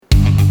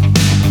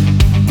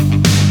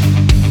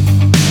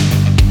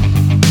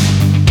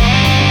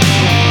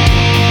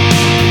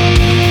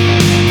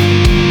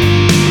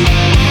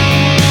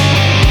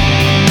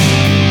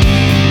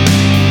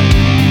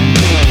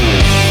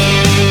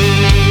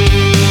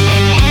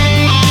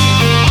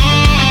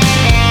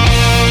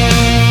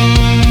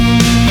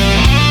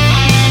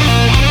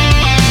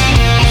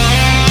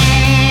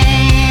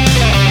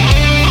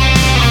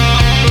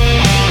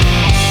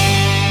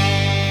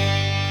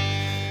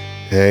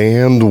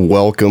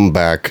welcome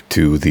back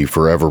to the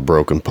Forever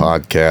Broken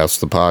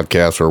podcast, the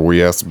podcast where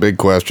we ask the big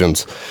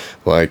questions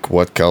like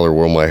what color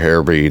will my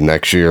hair be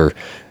next year,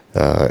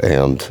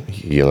 and,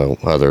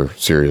 other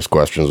serious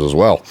questions as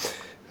well.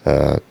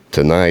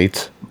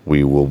 Tonight,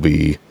 we will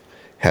be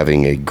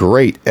having a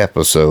great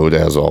episode,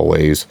 as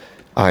always.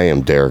 I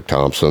am Derek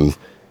Thompson,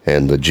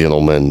 and the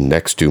gentlemen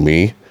next to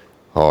me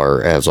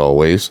are, as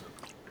always,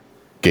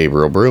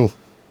 Gabriel Brew.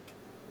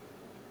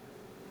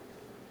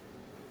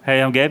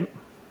 Hey, I'm Gabe.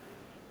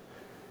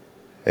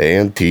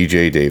 And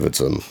TJ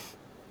Davidson.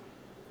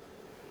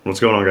 What's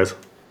going on, guys?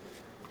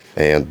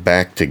 And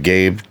back to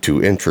Gabe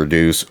to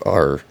introduce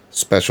our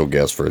special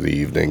guest for the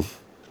evening.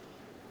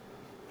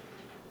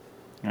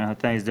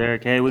 Thanks,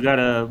 Derek. Hey, we got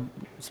a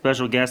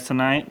special guest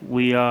tonight.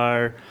 We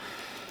are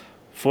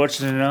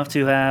fortunate enough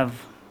to have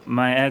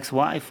my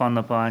ex-wife on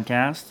the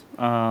podcast,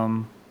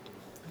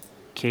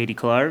 Katie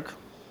Clark.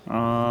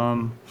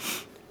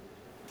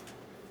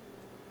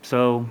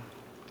 So,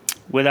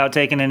 without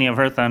taking any of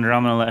her thunder,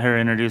 I'm going to let her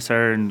introduce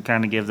her and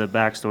kind of give the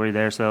backstory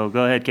there. So,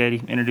 go ahead,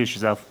 Katie. Introduce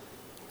yourself.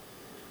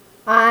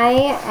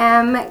 I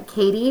am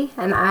Katie,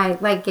 and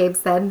like Gabe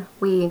said,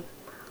 we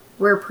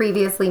were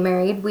previously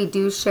married. We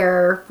do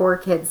share 4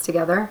 kids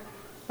together.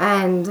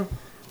 And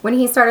when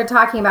he started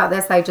talking about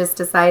this, I just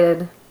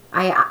decided,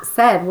 I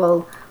said,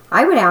 well,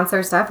 I would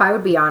answer stuff. I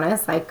would be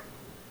honest, like,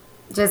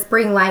 just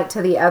bring light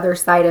to the other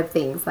side of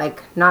things,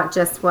 like, not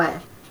just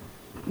what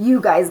you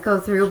guys go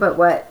through, but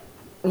what,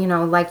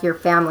 like your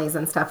families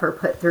and stuff are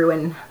put through.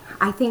 And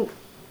I think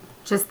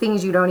just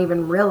things you don't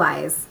even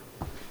realize,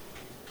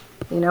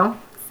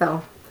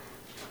 so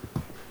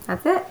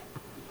that's it.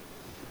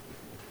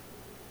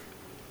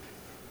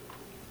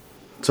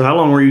 So how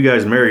long were you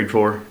guys married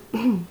for?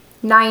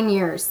 9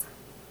 years.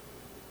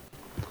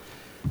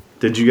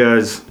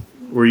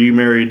 Were you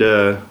married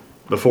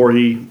before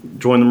he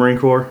joined the Marine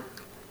Corps?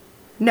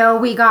 No,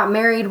 we got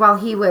married while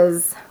he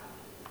was,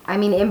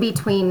 in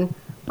between,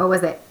 what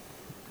was it?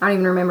 I don't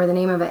even remember the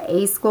name of it,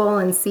 A school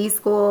and C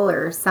school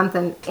or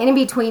something. In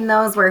between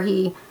those where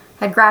he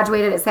had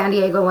graduated at San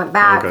Diego, went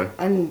back, okay.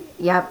 And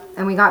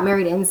we got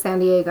married in San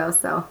Diego,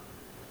 so.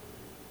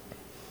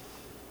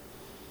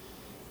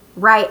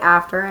 Right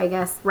after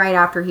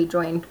he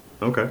joined.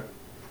 Okay.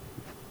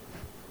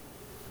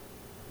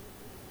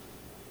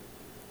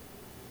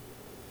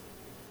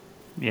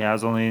 Yeah, I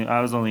was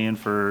only in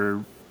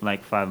for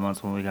like 5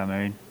 months when we got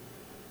married.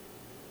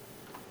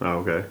 Oh,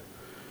 okay.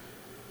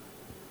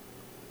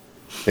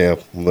 Yeah,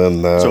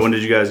 then... So when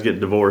did you guys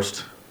get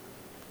divorced?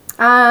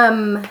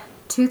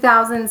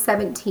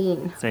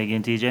 2017. Say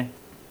again, TJ?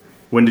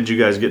 When did you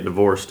guys get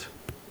divorced?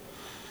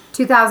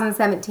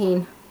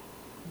 2017.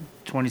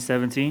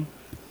 2017,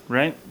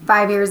 right?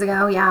 5 years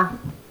ago, yeah.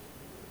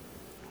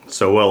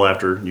 So well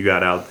after you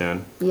got out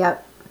then?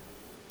 Yep.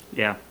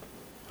 Yeah.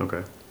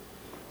 Okay.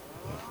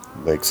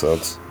 Makes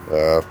sense.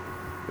 I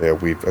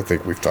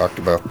think we've talked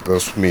about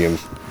this, me and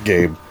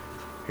Gabe,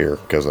 here,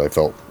 because I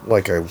felt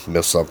like I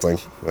missed something.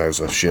 I was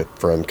a shit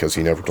friend because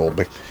he never told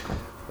me.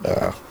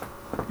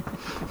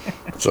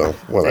 So,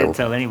 whatever. Didn't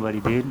tell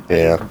anybody, dude.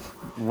 Yeah.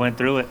 Went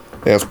through it.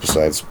 That's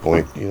besides the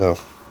point,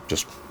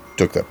 just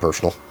took that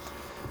personal.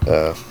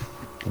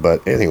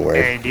 But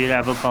anyway. Hey, dude,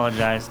 I've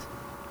apologized.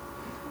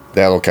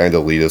 That'll kind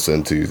of lead us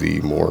into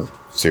the more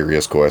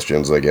serious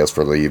questions, I guess,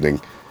 for the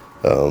evening.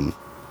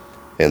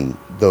 And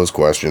those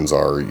questions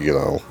are,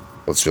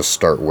 let's just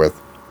start with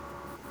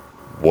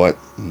what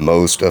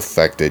most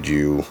affected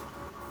you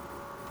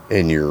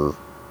in your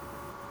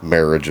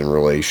marriage and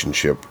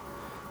relationship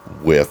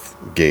with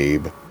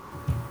Gabe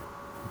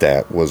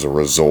that was a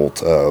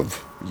result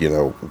of,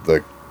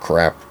 the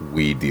crap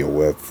we deal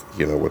with,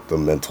 with the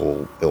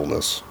mental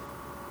illness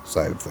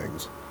side of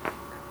things.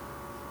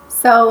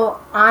 So,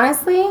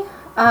 honestly,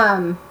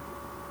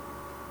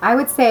 I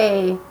would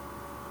say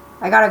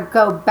I gotta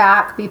go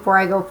back before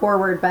I go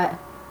forward, but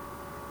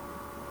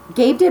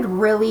Gabe did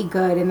really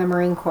good in the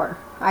Marine Corps.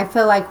 I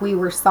feel like we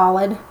were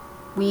solid.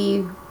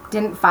 We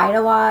didn't fight a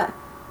lot.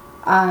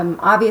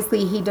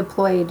 Obviously, he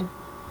deployed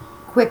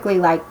quickly,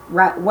 like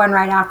one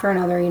right after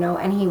another,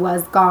 and he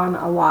was gone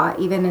a lot,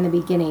 even in the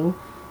beginning,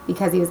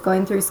 because he was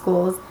going through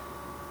schools.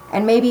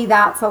 And maybe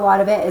that's a lot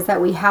of it, is that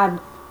we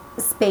had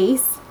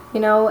space,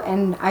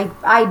 and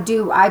I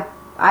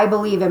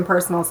believe in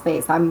personal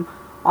space. I'm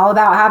all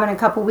about having a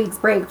couple weeks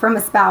break from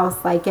a spouse,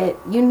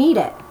 you need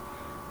it.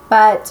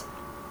 But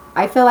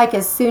I feel like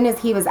as soon as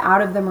he was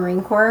out of the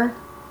Marine Corps,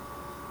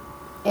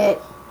 he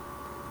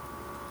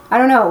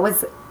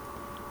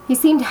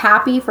seemed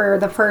happy for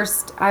the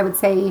first, I would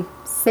say,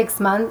 6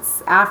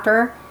 months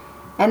after.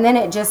 And then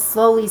it just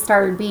slowly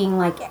started being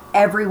like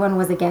everyone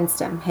was against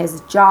him.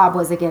 His job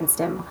was against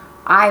him.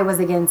 I was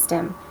against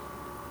him.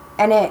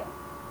 And it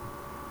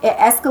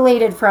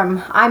escalated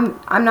from, I'm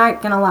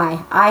not going to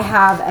lie, I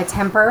have a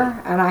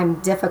temper and I'm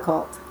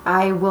difficult.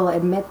 I will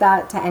admit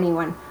that to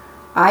anyone.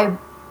 I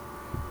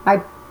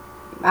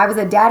was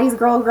a daddy's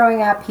girl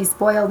growing up. He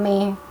spoiled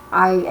me.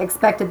 I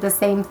expected the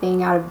same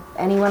thing out of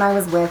anyone I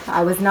was with.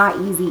 I was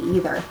not easy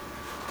either.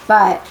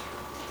 But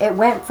it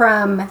went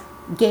from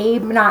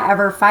Gabe not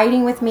ever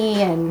fighting with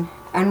me and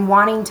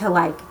wanting to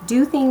like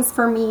do things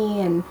for me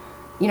and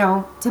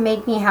to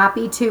make me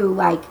happy too.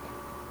 Like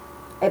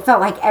it felt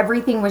like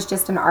everything was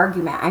just an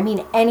argument. I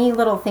mean, any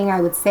little thing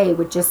I would say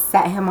would just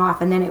set him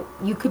off, and then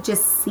you could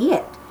just see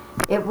it.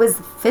 It was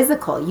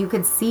physical. You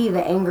could see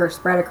the anger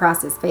spread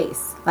across his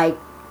face. Like,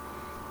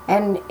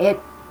 and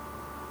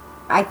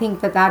I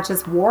think that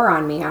just wore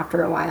on me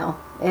after a while.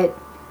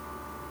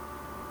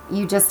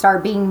 You just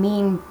start being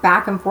mean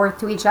back and forth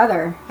to each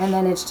other, and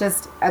then it's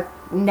just a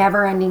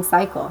never-ending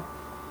cycle.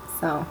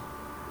 So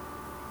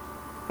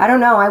I don't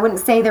know. I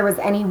wouldn't say there was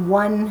any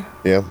one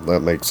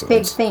that makes sense.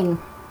 big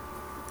thing.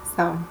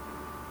 So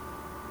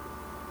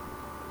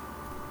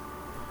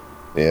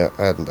yeah,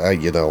 and I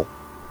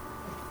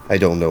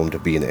don't know him to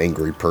be an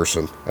angry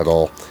person at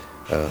all.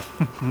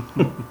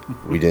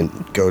 We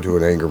didn't go to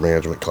an anger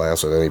management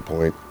class at any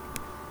point.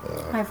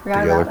 I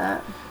forgot together. about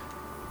that.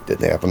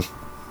 Didn't happen.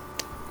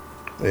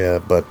 Yeah,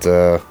 but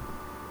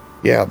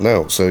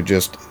no. So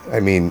just, I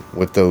mean,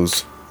 with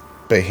those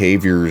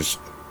behaviors,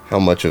 how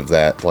much of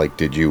that, like,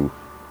 did you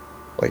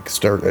like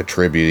start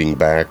attributing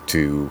back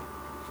to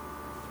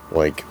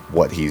like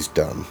what he's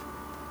done?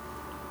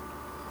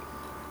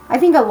 I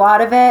think a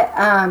lot of it,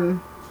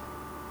 and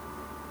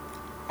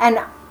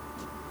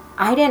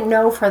I didn't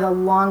know for the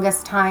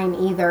longest time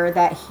either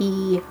that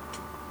he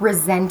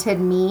resented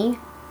me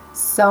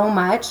so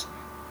much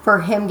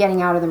for him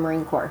getting out of the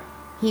Marine Corps.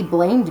 He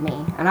blamed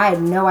me, and I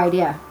had no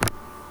idea.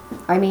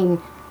 I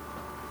mean,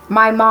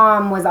 my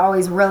mom was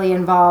always really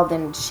involved,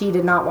 and she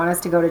did not want us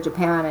to go to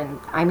Japan. And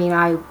I mean,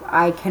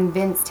 I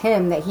convinced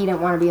him that he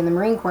didn't want to be in the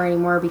Marine Corps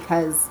anymore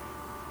because,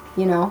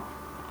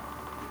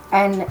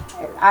 and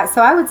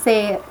so I would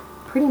say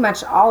pretty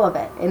much all of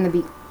it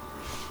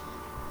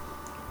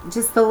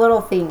just the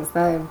little things.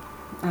 I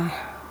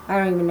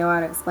don't even know how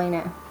to explain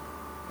it.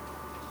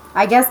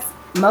 I guess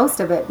most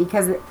of it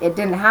because it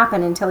didn't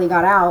happen until he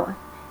got out.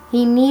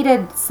 He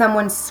needed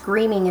someone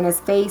screaming in his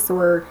face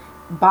or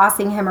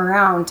bossing him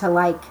around to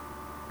like,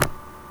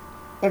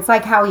 it's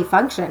like how he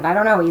functioned. I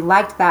don't know. He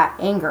liked that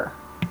anger.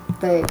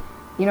 You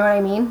know what I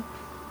mean?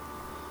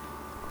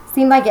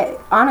 Seemed like it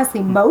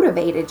honestly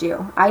motivated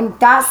you.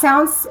 That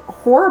sounds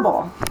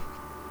horrible.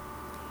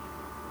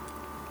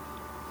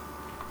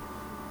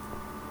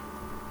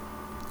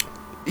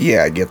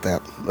 Yeah, I get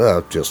that.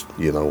 Just,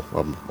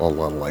 I'm a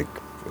lot alike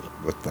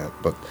with that.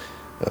 But,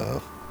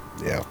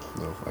 yeah,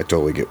 no, I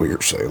totally get what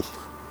you're saying.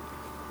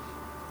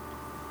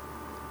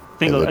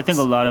 I think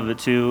a lot of it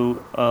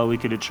too we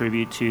could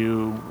attribute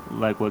to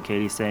like what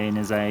Katie's saying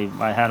is I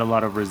had a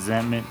lot of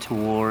resentment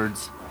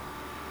towards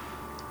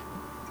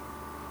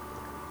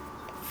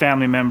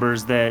family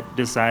members that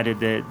decided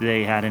that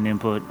they had an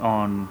input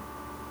on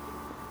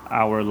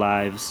our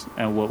lives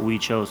and what we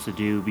chose to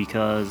do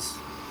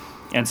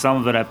and some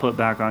of it I put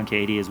back on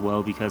Katie as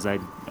well because I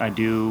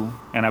do,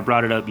 and I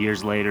brought it up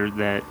years later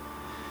that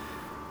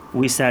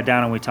we sat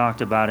down and we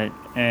talked about it,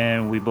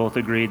 and we both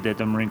agreed that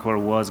the Marine Corps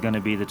was going to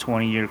be the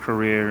 20-year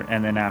career,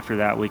 and then after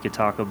that we could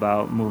talk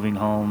about moving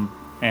home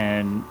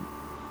and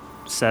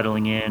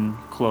settling in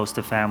close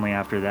to family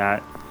after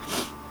that.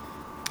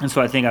 And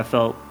so I think I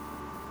felt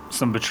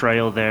some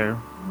betrayal there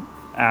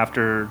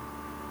after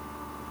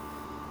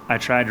I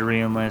tried to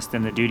re-enlist,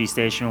 and the duty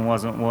station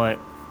wasn't what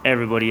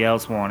everybody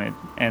else wanted,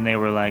 and they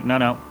were like,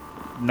 no,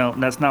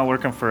 that's not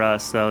working for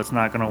us, so it's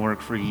not going to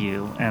work for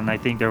you. And I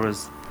think there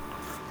was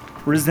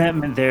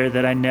resentment there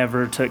that I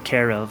never took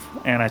care of,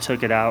 and I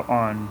took it out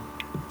on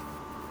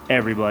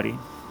everybody.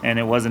 And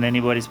it wasn't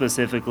anybody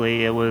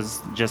specifically. It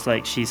was just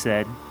like she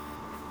said,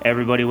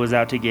 everybody was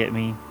out to get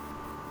me.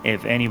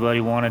 If anybody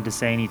wanted to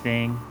say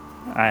anything,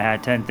 I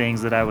had 10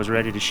 things that I was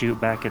ready to shoot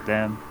back at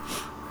them.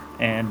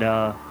 And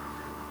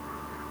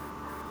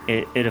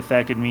it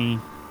affected me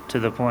to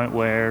the point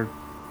where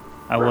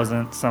I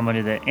wasn't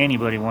somebody that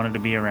anybody wanted to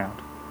be around.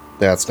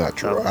 That's not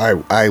true.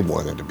 So, I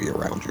wanted to be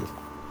around you.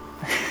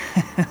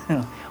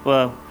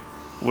 well,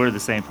 we're the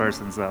same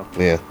person, so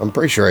Yeah, I'm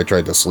pretty sure I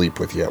tried to sleep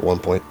with you at one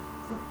point.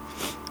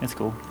 it's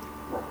cool.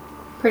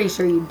 Pretty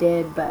sure you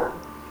did, but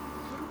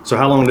So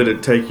how long did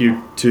it take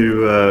you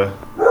to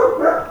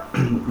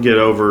get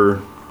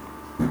over,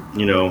 I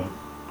don't know,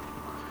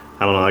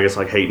 I guess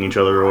like hating each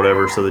other or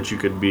whatever so that you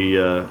could be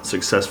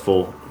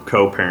successful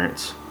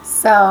co-parents?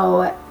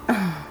 so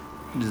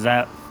Is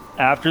that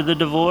after the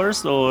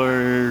divorce,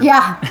 or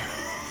yeah,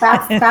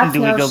 that's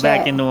do we no go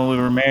back shit. into when we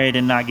were married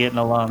and not getting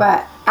along?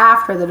 But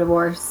after the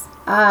divorce,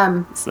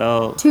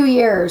 So 2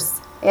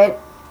 years. It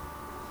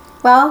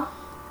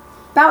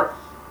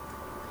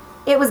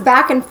was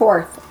back and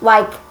forth.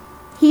 Like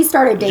he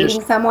started dating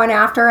Just- someone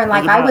after, and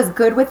like I was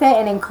good with it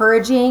and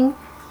encouraging,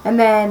 and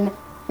then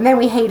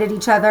we hated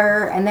each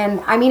other, and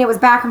then I mean it was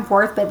back and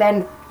forth. But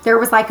then there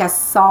was like a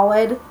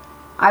solid,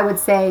 I would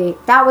say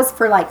that was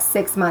for like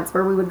 6 months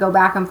where we would go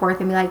back and forth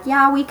and be like,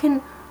 yeah, we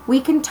can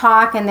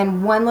talk, and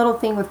then one little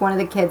thing with one of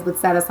the kids would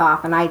set us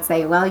off, and I'd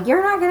say, well,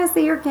 you're not gonna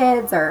see your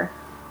kids, or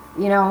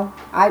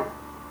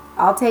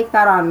I'll take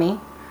that on me.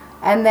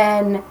 And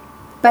then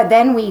but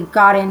then we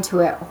got into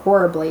it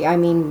horribly. I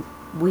mean,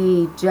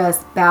 we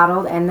just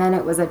battled, and then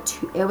it was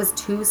it was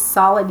 2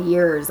 solid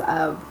years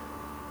of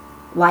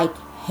like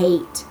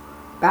hate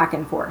back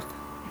and forth.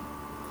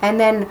 And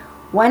then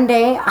one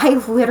day, I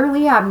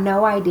literally have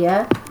no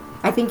idea.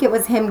 I think it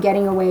was him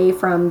getting away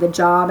from the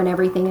job and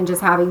everything and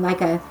just having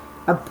like a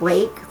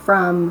break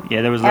from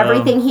there was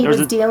everything he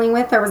was dealing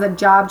with. There was a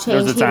job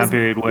change. There was a time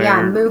period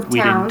where moved we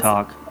towns. didn't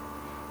talk.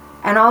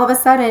 And all of a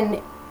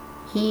sudden,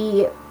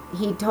 he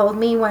told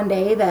me one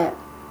day that,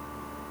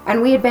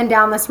 and we had been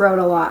down this road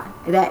a lot,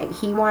 that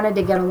he wanted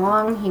to get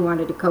along, he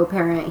wanted to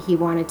co-parent, he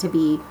wanted to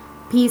be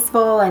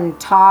peaceful and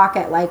talk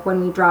at like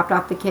when we dropped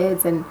off the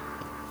kids. And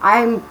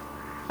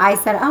I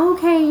said, oh,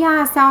 okay,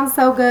 yeah, sounds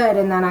so good.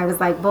 And then I was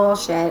like,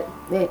 bullshit.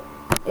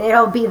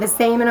 It'll be the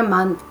same in a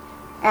month.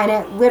 And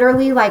it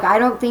literally, like, I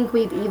think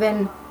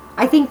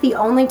the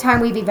only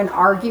time we've even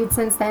argued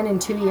since then in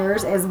 2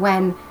 years is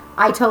when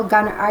I told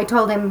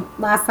him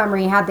last summer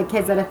he had the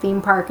kids at a theme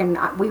park and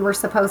we were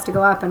supposed to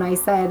go up, and I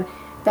said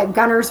that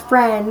Gunner's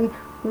friend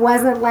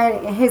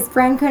his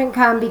friend couldn't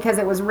come because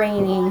it was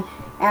raining,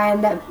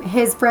 and that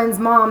his friend's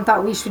mom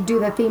thought we should do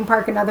the theme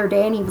park another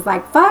day, and he was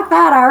like, fuck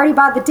that, I already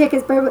bought the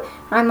tickets.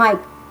 I'm like,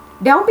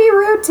 don't be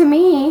rude to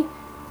me.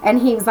 And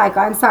he was like,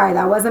 I'm sorry,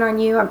 that wasn't on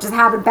you, I've just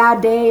had a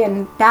bad day,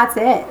 and that's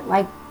it.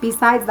 Like,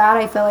 besides that,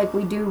 I feel like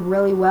we do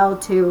really well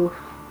to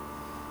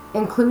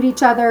include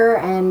each other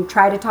and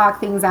try to talk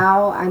things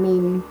out. I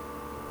mean,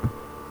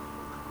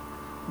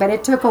 but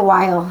it took a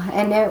while,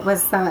 and it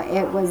was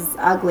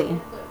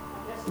ugly.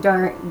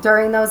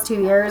 During those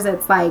 2 years,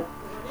 it's like,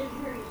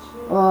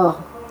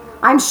 oh,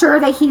 I'm sure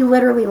that he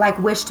literally like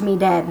wished me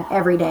dead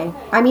every day.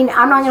 I mean,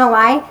 I'm not gonna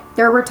lie,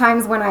 there were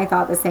times when I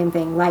thought the same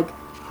thing. Like,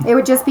 it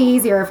would just be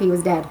easier if he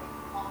was dead.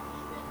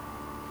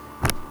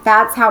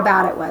 That's how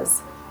bad it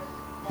was.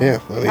 Yeah,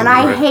 I mean, and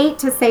I hate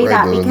to say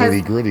that because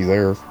nitty-gritty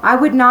there. I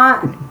would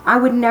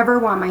never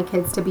want my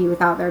kids to be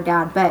without their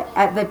dad. But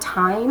at the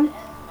time,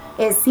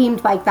 it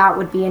seemed like that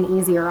would be an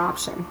easier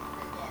option.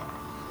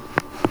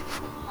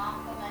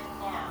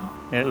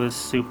 It was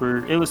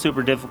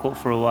super difficult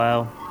for a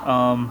while.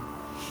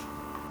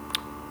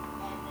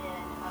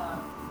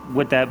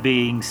 With that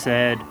being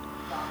said,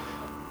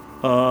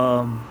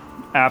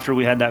 after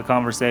we had that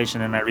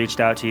conversation and I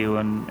reached out to you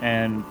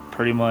and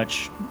pretty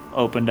much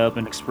opened up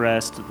and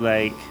expressed,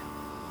 like,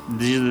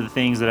 these are the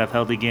things that I've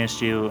held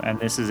against you, and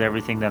this is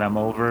everything that I'm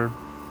over.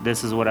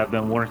 This is what I've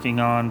been working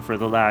on for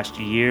the last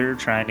year,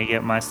 trying to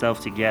get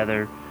myself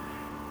together.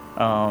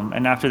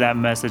 And after that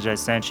message I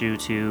sent you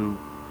to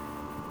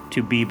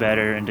be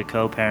better and to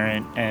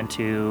co-parent and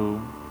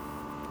to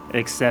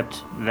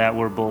accept that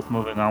we're both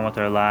moving on with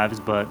our lives,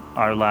 but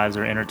our lives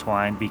are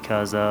intertwined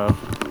because of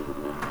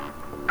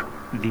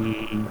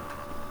the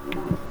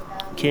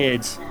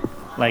kids.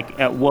 Like,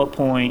 at what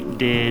point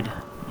did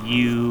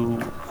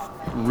you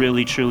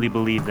really truly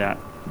believe that?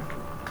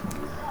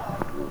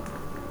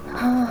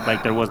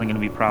 Like, there wasn't going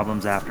to be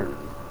problems after?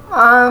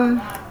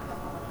 I'm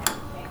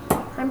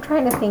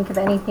trying to think of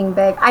anything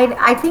big.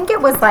 I think it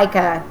was like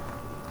a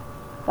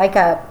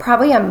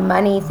probably a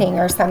money thing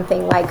or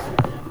something, like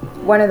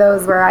one of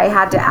those where I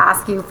had to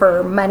ask you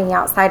for money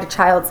outside of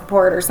child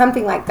support or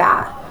something like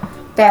that.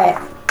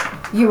 That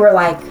you were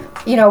like,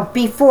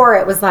 before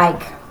it was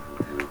like,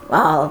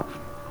 well,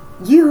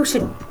 you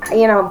should,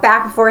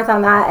 back and forth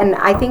on that. And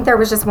I think there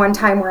was just one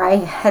time where I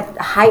had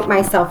hyped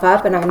myself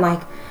up and I'm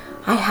like,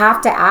 I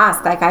have to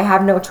ask. Like, I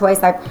have no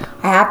choice. I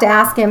have to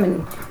ask him.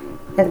 And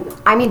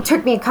I mean, it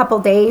took me a couple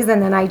days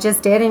and then I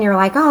just did. And you're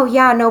like, oh,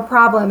 yeah, no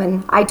problem.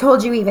 And I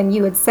told you even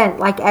you had sent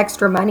like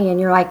extra money and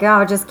you're like,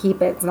 oh, just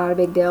keep it. It's not a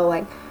big deal.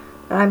 Like,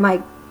 and I'm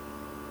like,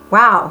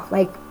 wow,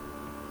 like,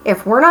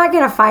 if we're not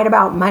going to fight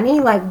about money,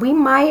 like, we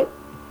might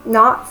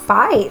not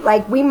fight.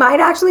 Like, we might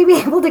actually be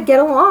able to get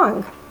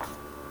along.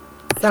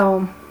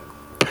 So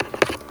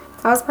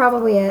that was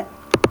probably it.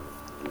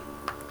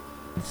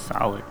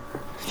 Solid.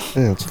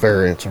 Yeah, it's a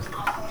fair answer.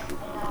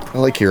 I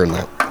like hearing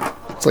that.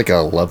 It's like a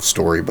love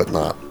story, but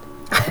not.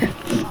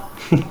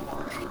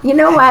 You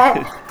know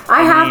what?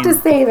 I have to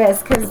say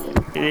this because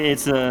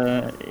it's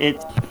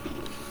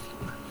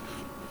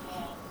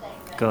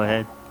Go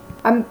ahead.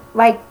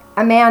 Like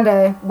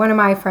Amanda, one of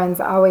my friends,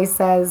 always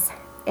says,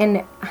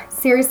 and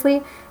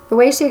seriously, the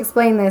way she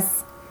explained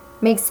this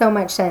makes so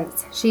much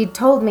sense. She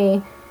told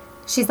me,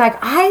 she's like,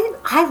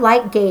 I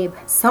like Gabe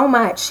so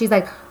much. She's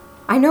like,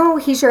 I know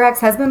he's your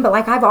ex-husband, but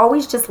like, I've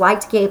always just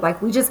liked Gabe.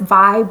 Like, we just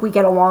vibe, we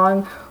get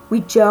along, we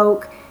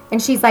joke. And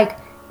she's like,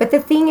 but the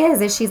thing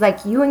is she's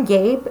like, you and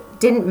Gabe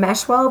didn't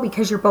mesh well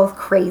because you're both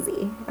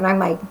crazy. And I'm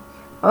like,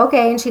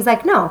 okay. And she's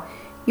like, no,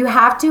 you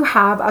have to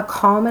have a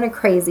calm and a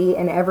crazy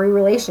in every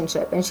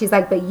relationship. And she's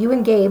like, but you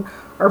and Gabe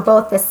are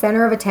both the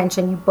center of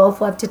attention. You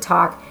both love to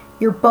talk.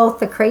 You're both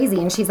the crazy.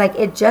 And she's like,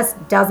 it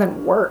just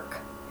doesn't work.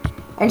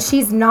 And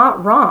she's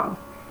not wrong.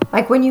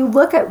 Like, when you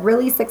look at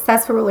really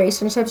successful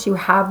relationships, you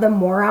have the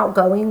more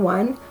outgoing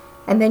one,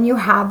 and then you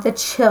have the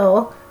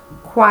chill,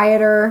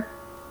 quieter,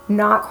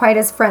 not quite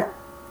as friend.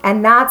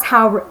 And that's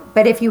how,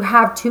 but if you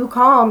have two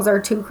calms or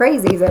two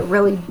crazies, it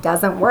really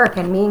doesn't work.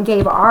 And me and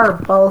Gabe are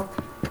both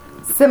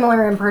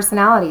similar in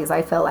personalities,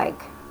 I feel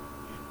like.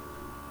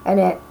 And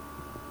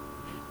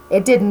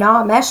it did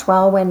not mesh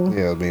well when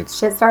Yeah, I mean, it's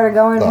shit started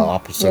going, the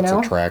opposites you know?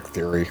 attract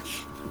theory.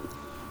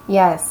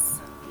 Yes.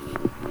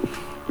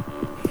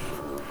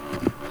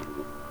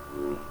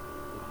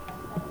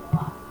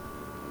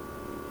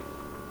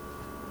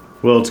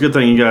 Well, it's a good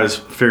thing you guys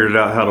figured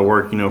out how to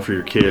work, for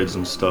your kids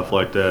and stuff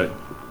like that.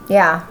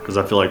 Yeah. Because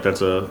I feel like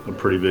that's a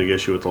pretty big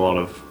issue with a lot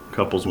of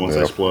couples once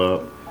Yeah. they split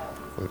up.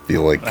 I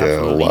feel like a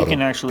Absolutely. lot You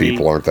can of actually-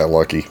 people aren't that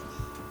lucky.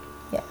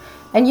 Yeah.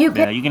 And you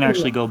Yeah, you can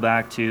actually go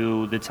back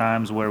to the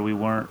times where we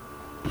weren't.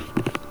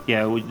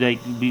 Yeah, we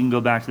can go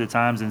back to the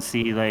times and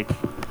see like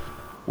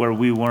where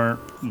we weren't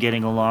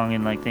getting along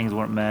and like things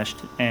weren't meshed,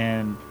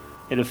 and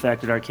it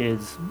affected our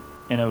kids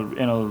in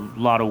a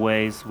lot of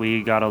ways.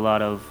 We got a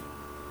lot of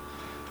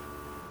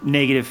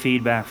negative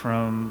feedback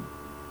from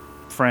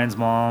friends'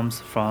 moms,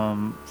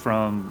 from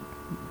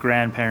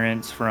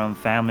grandparents, from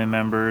family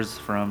members,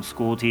 from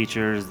school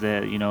teachers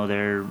that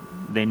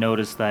they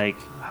noticed like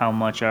how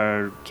much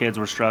our kids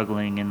were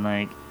struggling, and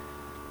like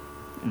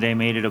they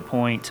made it a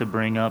point to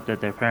bring up that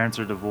their parents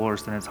are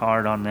divorced and it's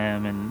hard on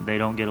them and they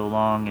don't get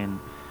along, and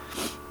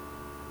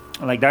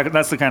like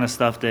that's the kind of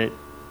stuff that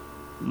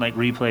like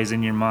replays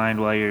in your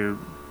mind while you're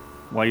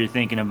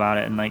thinking about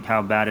it and like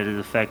how bad it is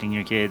affecting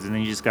your kids. And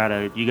then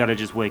you gotta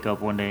just wake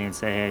up one day and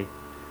say, hey,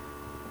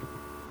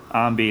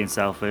 I'm being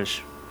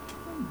selfish.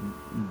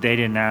 They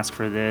didn't ask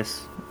for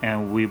this,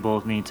 and we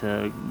both need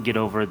to get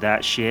over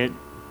that shit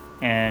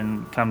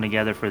and come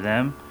together for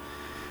them.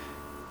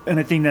 And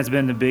I think that's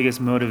been the biggest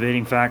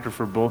motivating factor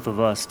for both of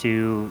us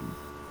to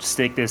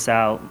stick this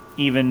out,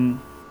 even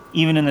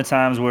in the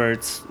times where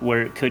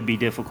it could be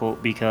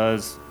difficult,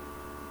 because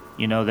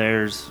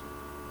there's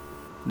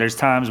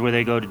times where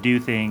they go to do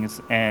things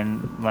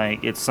and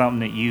like it's something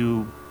that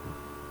you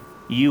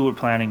were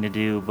planning to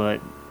do,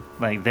 but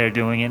like they're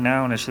doing it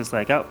now, and it's just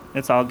like, oh,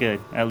 it's all good.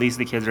 At least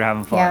the kids are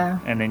having fun. Yeah.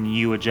 And then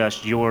you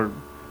adjust your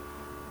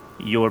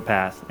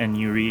path and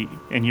you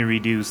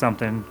redo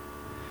something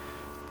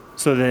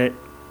so that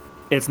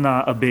it's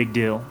not a big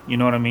deal. You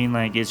know what I mean?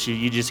 Like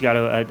you just got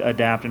to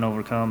adapt and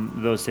overcome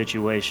those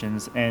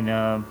situations. And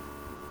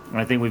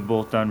I think we've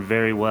both done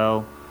very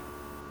well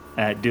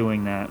at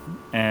doing that.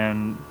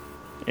 And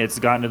it's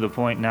gotten to the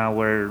point now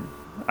where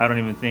I don't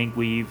even think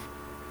we've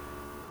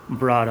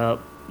brought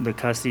up the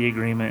custody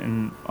agreement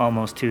in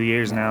almost 2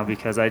 years now,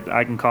 because I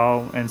can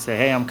call and say,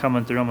 hey, I'm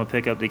coming through, I'm gonna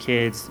pick up the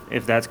kids,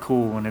 if that's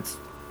cool. And it's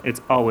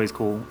always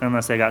cool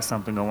unless they got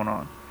something going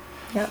on.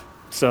 Yep.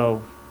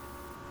 So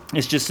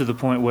it's just to the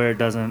point where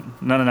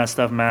none of that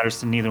stuff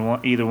matters to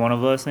either one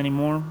of us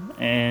anymore.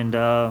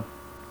 And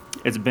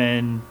it's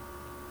been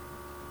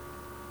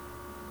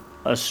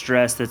a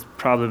stress that's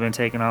probably been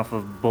taken off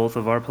of both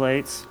of our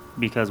plates,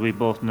 because we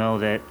both know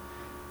that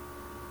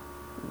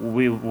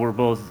we're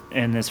both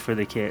in this for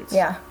the kids.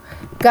 Yeah.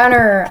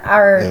 Gunner,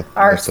 our Yeah, that's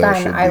how it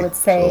son, should I be. would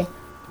say.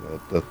 So,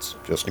 that's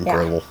just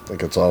incredible. I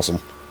think it's awesome.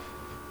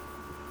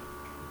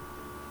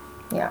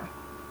 Yeah.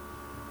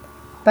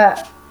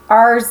 But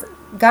ours,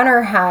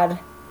 Gunner had,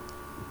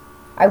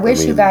 I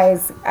wish you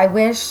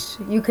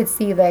could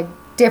see the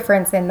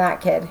difference in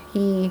that kid.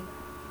 He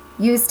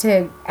used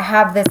to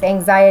have this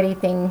anxiety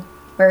thing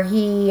where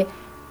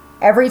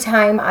every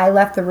time I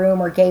left the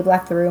room or Gabe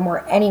left the room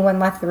or anyone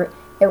left the room,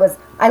 it was,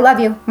 I love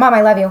you, Mom,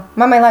 I love you,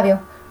 Mom, I love you.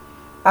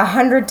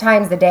 100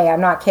 times a day,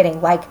 I'm not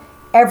kidding. Like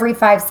every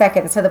 5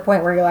 seconds, to the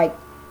point where you're like,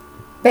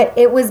 but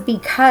it was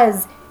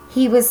because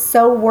he was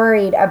so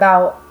worried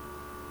about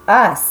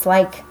us,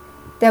 like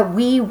that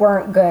we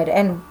weren't good.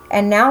 And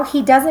now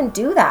he doesn't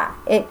do that.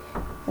 It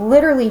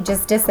literally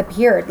just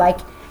disappeared. Like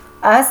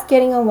us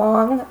getting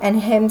along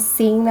and him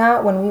seeing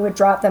that when we would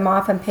drop them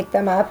off and pick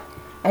them up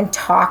and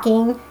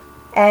talking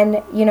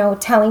and,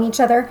 telling each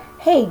other,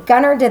 hey,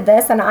 Gunner did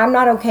this and I'm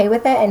not okay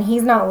with it and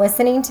he's not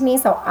listening to me,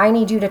 so I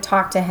need you to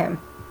talk to him.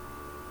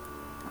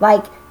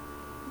 Like,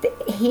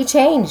 he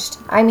changed.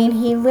 I mean,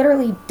 he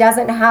literally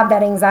doesn't have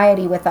that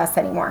anxiety with us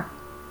anymore,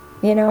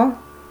 And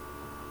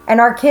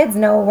our kids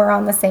know we're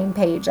on the same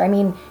page. I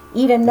mean,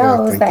 Eden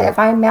knows that if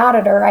I'm mad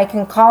at her, I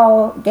can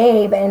call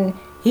Gabe and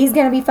he's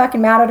going to be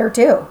fucking mad at her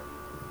too.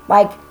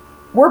 Like,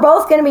 we're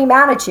both going to be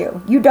mad at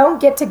you. You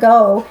don't get to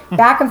go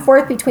back and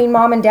forth between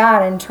mom and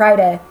dad and try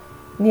to,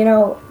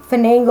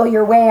 finagle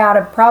your way out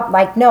of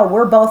like, no,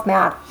 we're both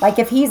mad. Like,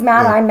 if he's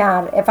mad, I'm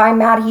mad. If I'm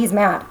mad, he's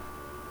mad.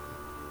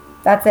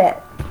 That's it.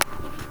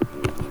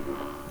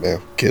 Yeah,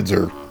 kids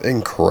are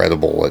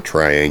incredible at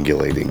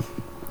triangulating.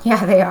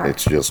 Yeah, they are.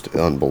 It's just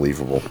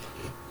unbelievable.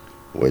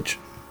 Which,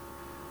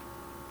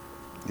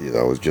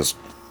 is just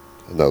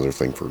another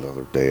thing for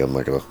another day. I'm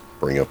not going to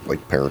bring up,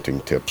 like,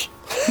 parenting tips.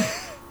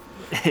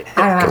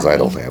 Because I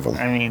don't have them.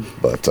 I mean,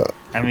 but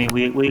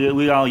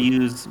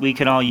we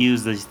can all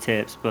use these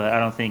tips, but I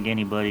don't think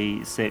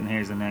anybody sitting here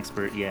is an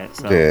expert yet.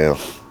 So. Yeah,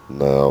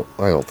 no,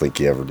 I don't think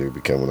you ever do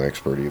become an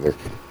expert either.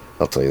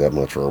 I'll tell you that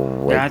much right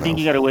now. I think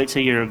you got to wait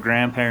till you're a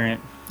grandparent.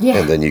 Yeah.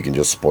 And then you can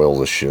just spoil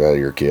the shit out of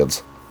your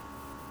kids.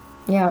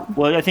 Yeah.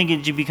 Well, I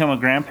think you become a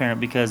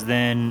grandparent because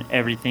then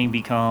everything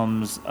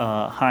becomes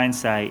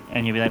hindsight,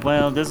 and you'll be like,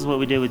 "Well, this is what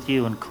we did with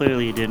you, and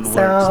clearly it didn't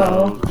work.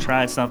 So- So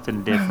try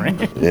something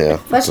different." Yeah.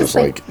 Let's So just, it's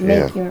like,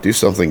 yeah, make you- do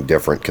something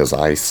different because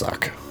I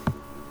suck.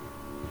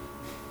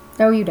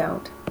 No, you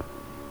don't.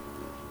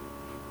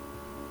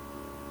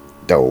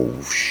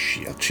 Oh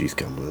shit, she's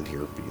coming in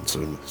here being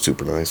so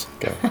super nice.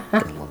 Gotta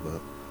love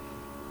that.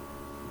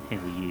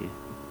 Hell yeah.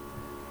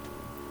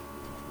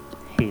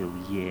 Hell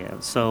yeah.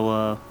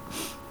 So,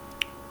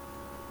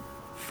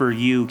 for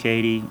you,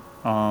 Katie,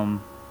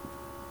 on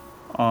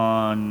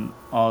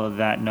all of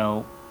that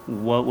note,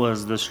 what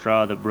was the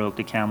straw that broke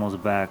the camel's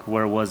back?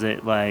 Where was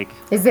it, like,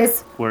 Is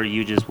this where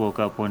you just woke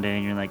up one day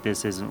and you're like,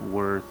 this isn't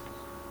worth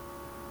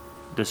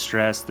the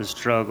stress, the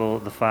struggle,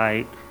 the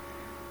fight?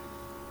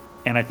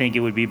 And I think it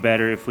would be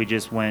better if we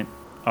just went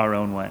our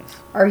own ways.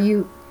 are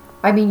you?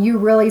 I mean, you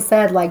really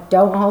said like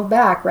don't hold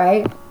back,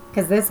 right?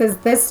 Because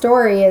this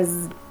story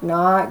is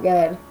not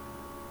good.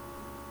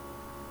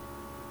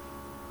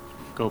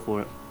 Go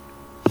for it.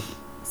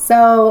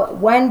 So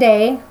one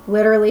day,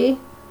 literally,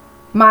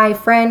 my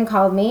friend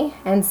called me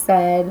and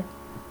said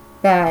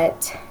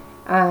that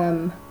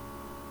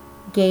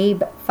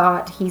Gabe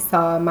thought he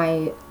saw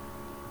my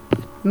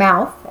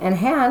mouth and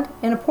hand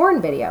in a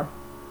porn video.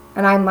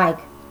 And I'm like,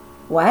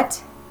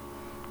 what?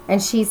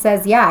 And she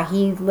says, yeah,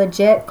 he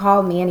legit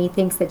called me and he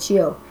thinks it's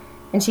you.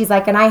 And she's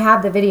like, and I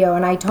have the video.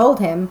 And I told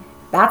him,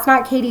 that's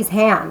not Katie's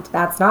hand.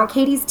 That's not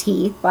Katie's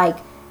teeth. Like,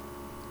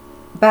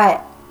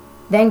 but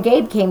then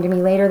Gabe came to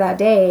me later that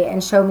day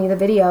and showed me the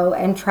video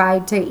and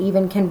tried to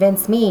even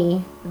convince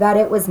me that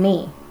it was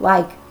me.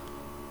 Like,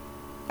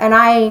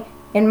 and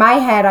in my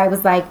head, I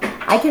was like,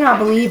 I cannot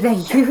believe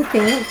that you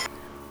think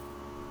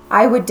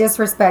I would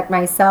disrespect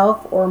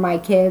myself or my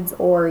kids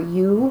or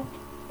you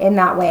in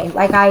that way.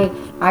 Like,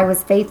 I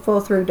was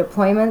faithful through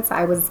deployments.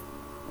 I was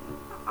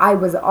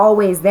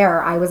always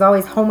there. I was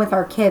always home with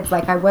our kids.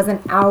 Like, I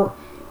wasn't out.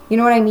 You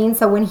know what I mean?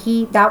 So when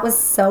that was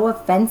so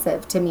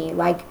offensive to me.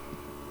 Like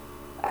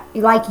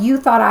you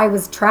thought I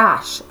was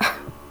trash.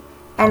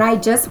 And I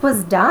just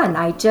was done.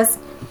 I just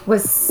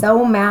was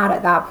so mad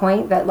at that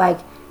point that, like,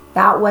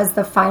 that was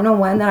the final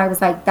one that I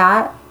was like,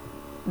 that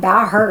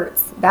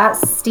hurts. That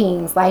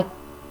stings. Like,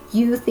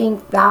 you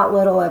think that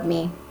little of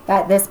me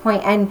at this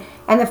point. And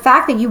the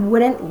fact that you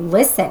wouldn't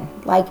listen.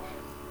 Like,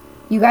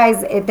 you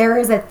guys, there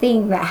is a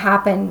thing that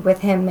happened with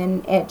him,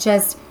 and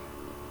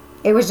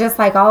it was just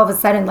like all of a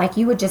sudden, like,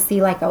 you would just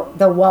see like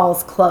the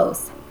walls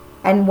close.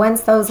 And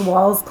once those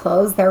walls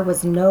closed, there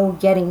was no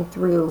getting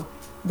through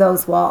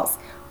those walls.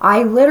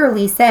 I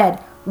literally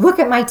said, look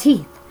at my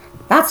teeth.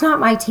 That's not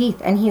my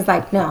teeth. And he's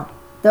like, no,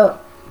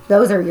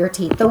 those are your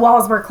teeth. The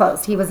walls were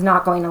closed. He was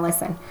not going to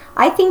listen.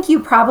 I think you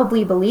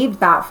probably believed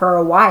that for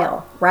a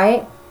while,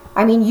 right?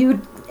 I mean,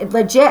 you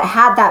legit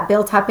had that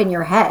built up in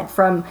your head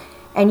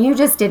and you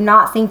just did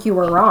not think you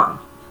were wrong.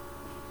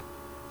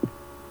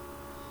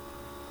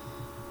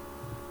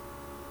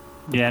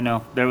 Yeah,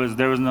 no, there was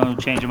no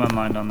change in my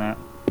mind on that.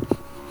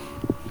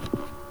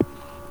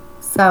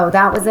 So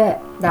that was it.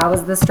 That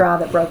was the straw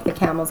that broke the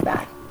camel's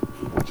back.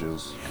 Which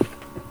is,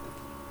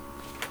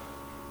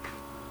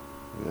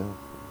 yeah,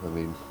 I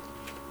mean,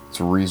 it's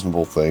a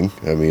reasonable thing.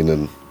 I mean,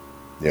 and,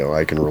 you know,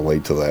 I can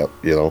relate to that,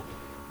 you know.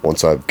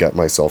 Once I've got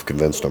myself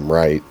convinced I'm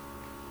right,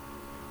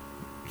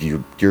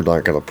 you're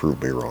not going to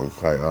prove me wrong.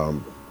 I'm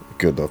a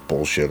good enough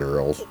bullshitter.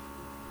 I'll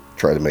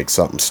try to make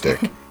something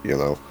stick, you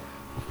know.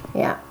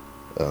 Yeah.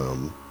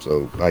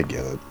 So I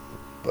get it.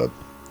 But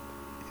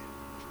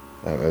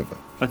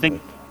I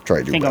think try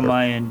to do better.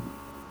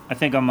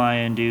 on my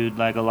end, dude,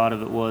 like, a lot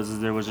of it was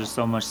there was just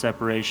so much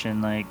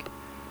separation, like,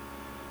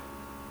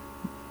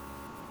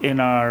 in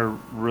our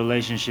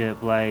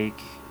relationship. Like,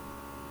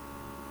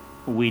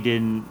 we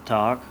didn't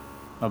talk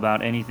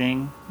about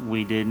anything.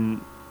 We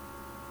didn't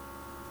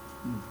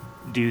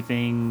do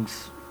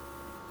things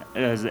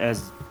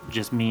as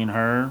just me and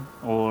her,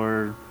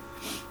 or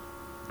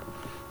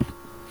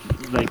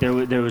like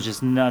there was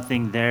just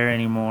nothing there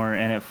anymore.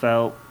 And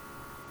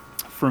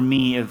for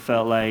me it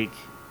felt like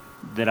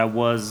that I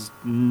was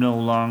no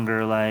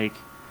longer like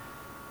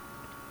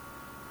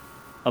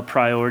a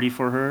priority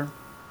for her,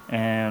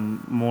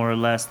 and more or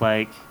less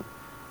like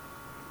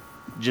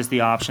just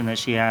the option that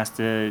she has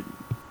to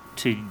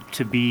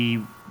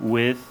be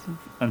with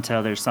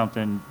until there's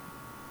something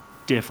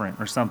different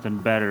or something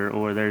better,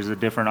 or there's a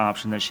different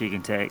option that she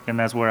can take. And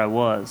that's where I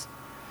was.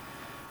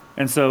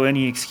 And so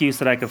any excuse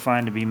that I could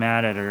find to be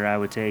mad at her, I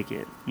would take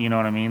it. You know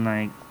what I mean?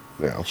 Like,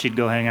 Yeah. she'd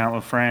go hang out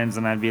with friends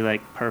and I'd be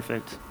like,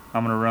 perfect.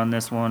 I'm going to run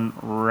this one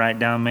right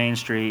down Main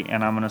Street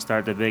and I'm going to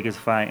start the biggest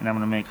fight and I'm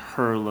going to make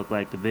her look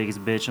like the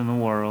biggest bitch in the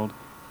world.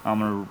 I'm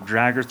going to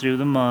drag her through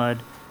the mud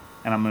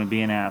and I'm going to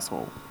be an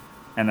asshole.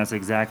 And that's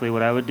exactly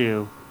what I would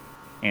do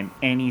in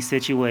any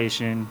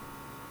situation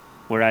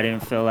where I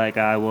didn't feel like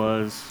I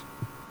was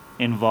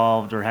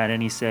involved or had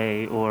any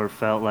say, or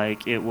felt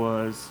like it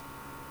was,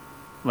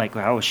 like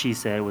how she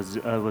said, was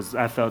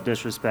I felt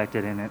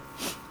disrespected in it.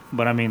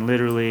 But I mean,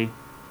 literally,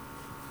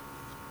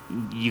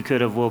 you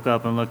could have woke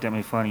up and looked at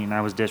me funny and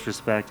I was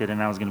disrespected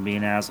and I was going to be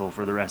an asshole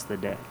for the rest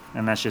of the day.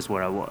 And that's just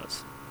where I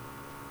was.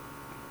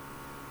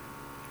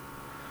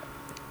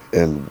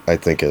 And I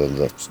think at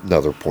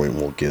another point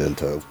we'll get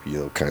into,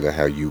 kind of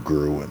how you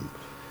grew and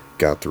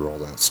got through all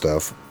that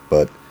stuff.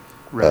 But,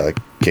 Right.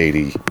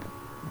 Katie,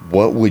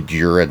 what would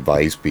your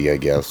advice be, I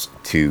guess,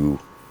 to,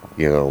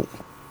 you know,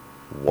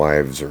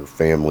 wives or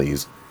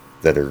families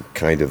that are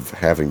kind of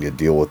having to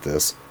deal with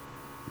this?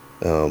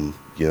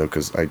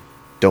 Because I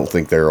don't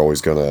think they're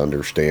always going to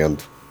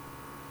understand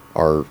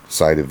our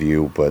side of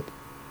you, but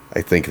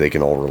I think they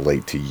can all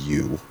relate to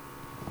you.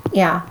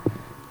 Yeah.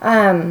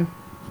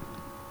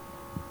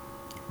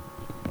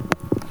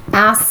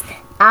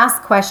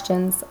 Ask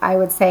questions, I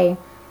would say.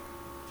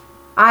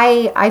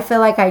 I feel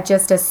like I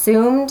just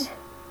assumed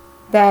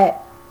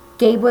that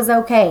Gabe was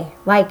okay.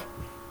 Like,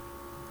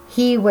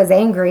 he was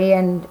angry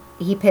and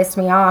he pissed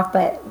me off,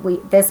 but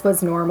this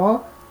was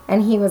normal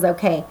and he was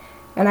okay.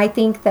 And I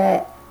think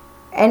that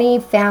any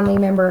family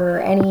member or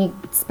any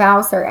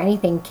spouse or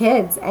anything,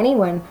 kids,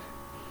 anyone,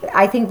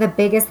 I think the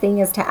biggest thing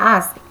is to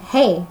ask,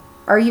 hey,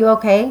 are you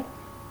okay?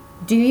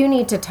 Do you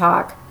need to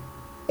talk?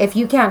 If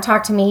you can't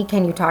talk to me,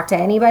 can you talk to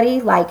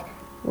anybody? Like,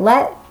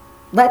 let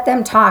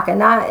them talk. And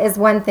that is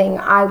one thing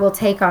I will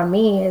take on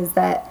me, is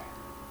that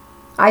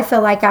I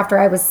feel like after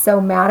I was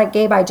so mad at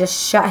Gabe, I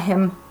just shut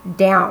him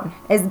down.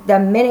 As the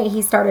minute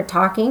he started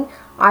talking,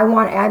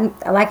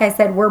 like I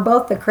said, we're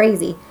both the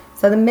crazy.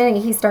 So the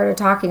minute he started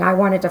talking, I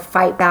wanted to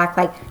fight back.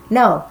 Like,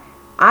 no,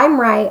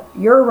 I'm right,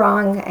 you're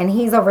wrong. And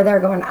he's over there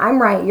going,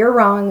 I'm right, you're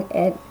wrong.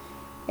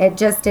 It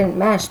just didn't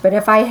mesh. But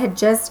if I had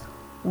just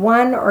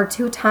one or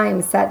two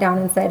times sat down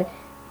and said,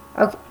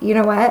 okay, you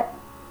know what?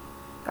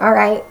 All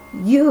right,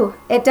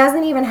 it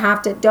doesn't even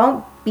have to,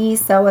 don't be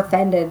so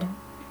offended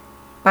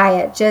by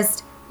it.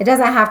 It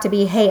doesn't have to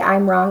be, hey,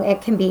 I'm wrong.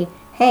 It can be,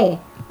 hey,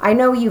 I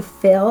know you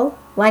feel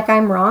like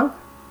I'm wrong,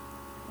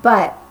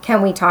 but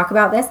can we talk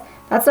about this?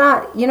 That's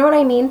not, you know what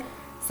I mean?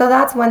 So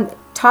that's when,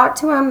 talk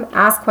to him,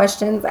 ask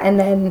questions, and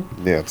then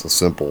Yeah, it's a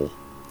simple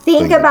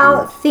think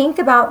thing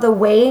about the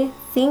way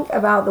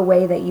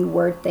that you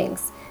word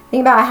things.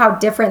 Think about how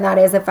different that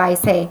is if I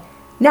say,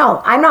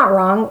 no, I'm not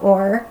wrong,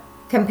 or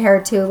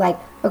compared to like,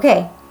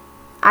 okay,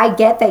 I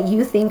get that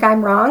you think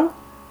I'm wrong,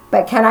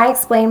 but can I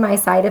explain my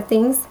side of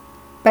things?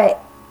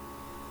 But,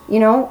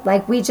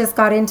 like we just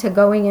got into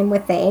going in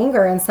with the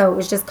anger, and so it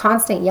was just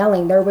constant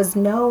yelling. There was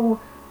no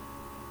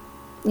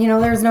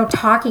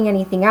talking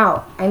anything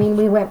out. I mean,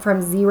 we went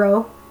from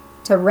 0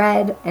 to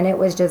red, and it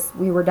was just,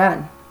 we were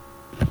done.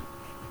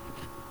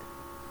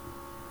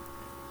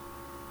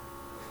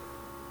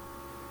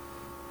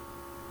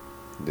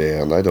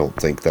 Yeah, and I don't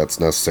think that's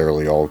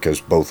necessarily all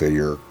because both of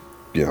you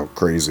are,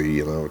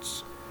 crazy.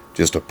 It's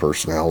just a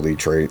personality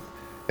trait.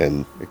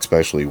 And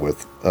especially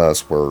with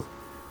us, where,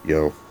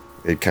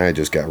 it kind of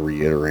just got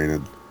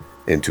reiterated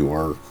into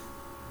our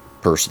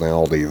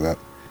personality that,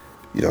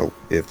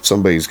 if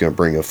somebody's going to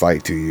bring a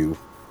fight to you,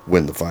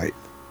 win the fight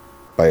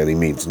by any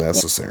means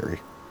necessary.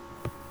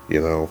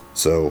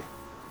 So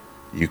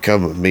you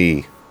come at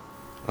me,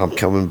 I'm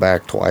coming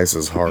back twice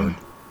as hard.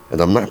 And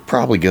I'm not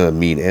probably going to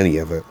mean any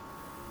of it.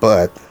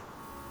 But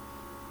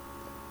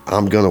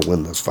I'm gonna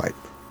win this fight.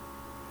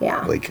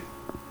 Yeah. Like,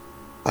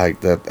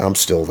 I'm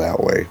still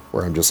that way,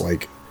 where I'm just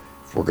like,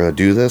 if we're gonna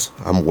do this,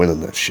 I'm winning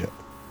this shit.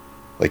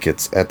 Like,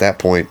 it's at that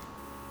point,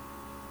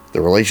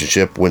 the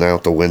relationship went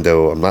out the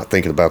window. I'm not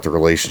thinking about the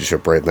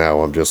relationship right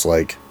now. I'm just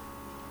like,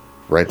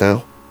 right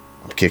now,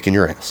 I'm kicking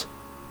your ass.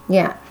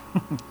 Yeah.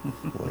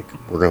 Like,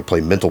 we're gonna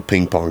play mental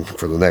ping pong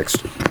for the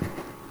next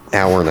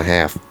hour and a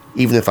half,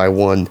 even if I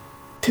won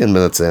 10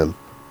 minutes in.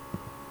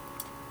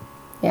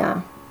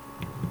 Yeah.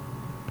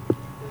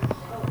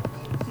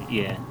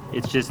 Yeah.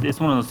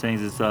 It's one of those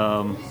things. It's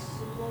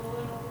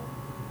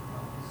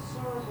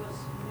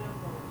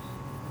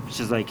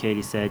just like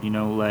Katie said,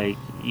 like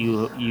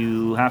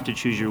you have to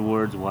choose your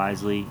words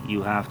wisely.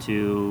 You have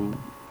to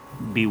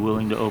be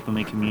willing to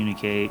openly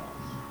communicate.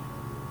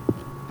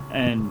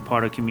 And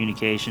part of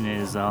communication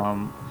is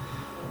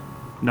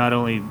not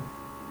only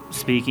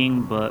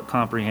speaking but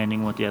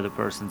comprehending what the other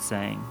person's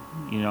saying.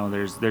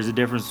 There's a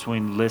difference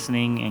between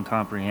listening and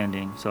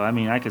comprehending. So I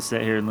mean, I could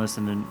sit here and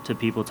listen to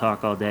people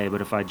talk all day,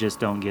 but if I just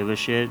don't give a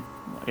shit,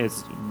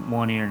 it's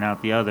one ear and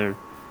out the other,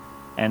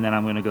 and then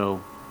I'm gonna go,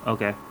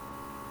 okay,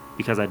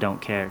 because I don't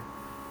care.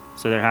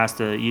 So there has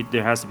to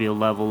be a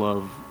level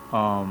of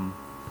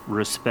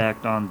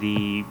respect on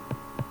the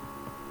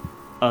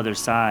other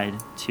side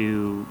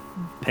to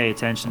pay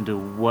attention to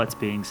what's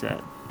being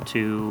said,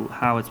 to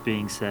how it's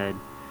being said.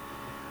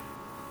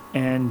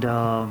 And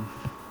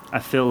I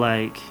feel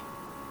like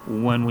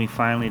when we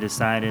finally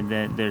decided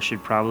that there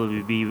should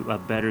probably be a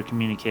better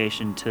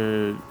communication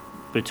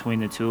between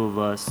the two of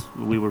us,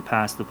 we were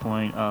past the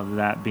point of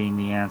that being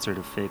the answer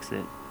to fix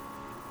it.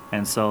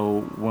 And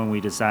so when we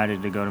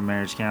decided to go to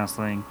marriage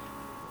counseling,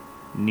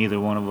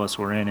 neither one of us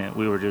were in it.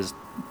 We were just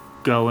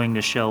going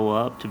to show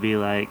up to be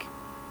like,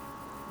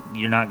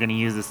 you're not going to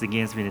use this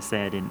against me to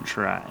say I didn't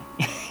try.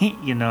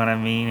 You know what I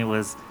mean?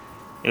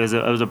 It was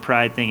a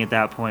pride thing at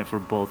that point for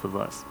both of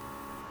us.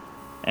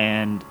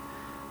 And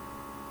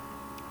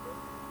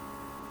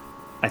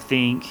I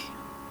think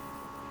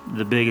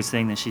the biggest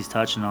thing that she's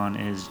touching on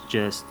is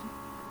just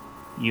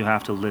you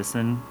have to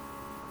listen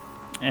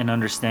and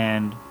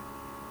understand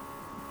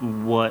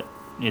what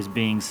is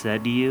being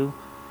said to you,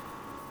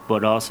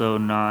 but also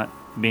not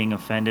being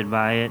offended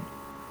by it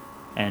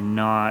and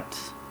not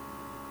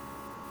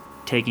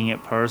taking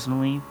it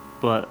personally,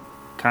 but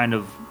kind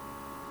of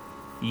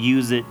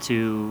use it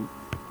to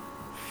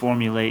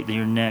formulate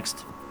your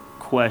next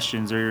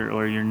questions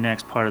or your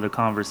next part of the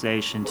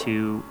conversation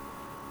to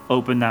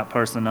open that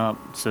person up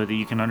so that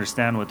you can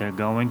understand what they're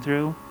going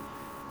through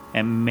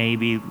and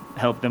maybe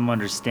help them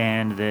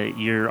understand that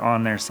you're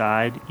on their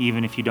side,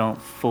 even if you don't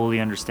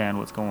fully understand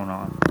what's going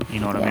on. You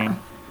know what I mean?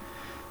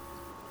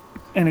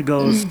 And it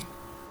goes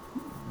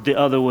the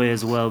other way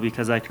as well,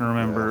 because I can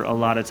remember a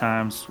lot of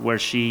times where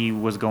she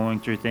was going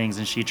through things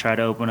and she tried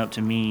to open up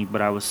to me,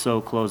 but I was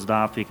so closed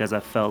off because I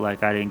felt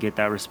like I didn't get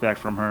that respect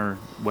from her,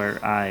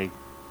 where I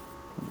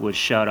was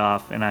shut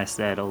off and I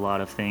said a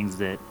lot of things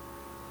that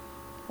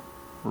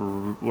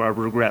were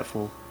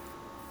regretful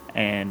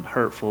and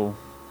hurtful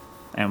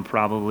and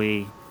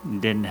probably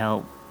didn't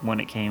help when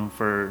it came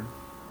for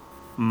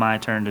my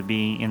turn to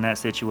be in that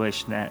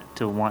situation, that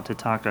to want to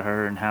talk to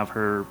her and have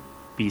her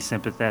be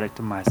sympathetic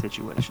to my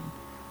situation.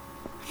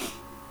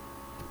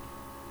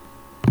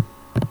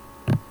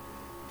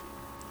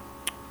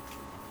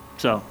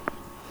 So,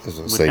 I was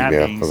gonna with say, that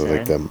yeah, being I think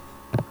said- them.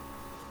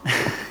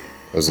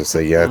 I was gonna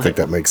say, yeah, I think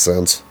that makes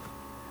sense.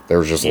 There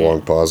was just a Yeah.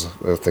 long pause.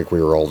 I think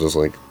we were all just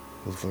like,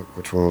 what the fuck,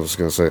 which one was I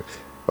gonna say?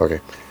 Okay.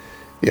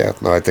 Yeah,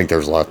 no, I think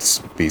there's lots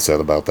to be said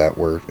about that,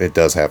 where it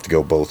does have to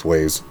go both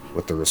ways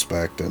with the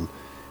respect and,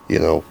 you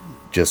know,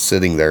 just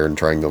sitting there and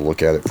trying to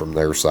look at it from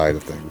their side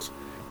of things.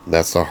 And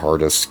that's the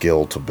hardest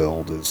skill to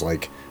build, is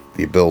like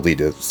the ability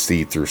to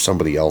see through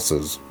somebody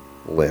else's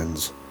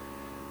lens.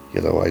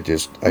 You know,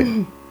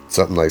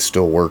 something I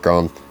still work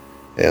on,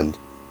 and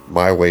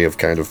my way of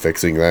kind of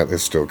fixing that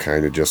is still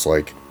kind of just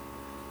like,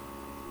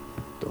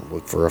 don't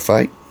look for a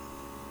fight,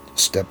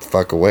 step the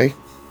fuck away,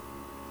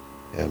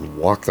 and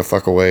walk the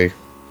fuck away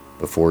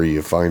before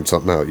you find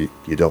something out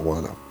you don't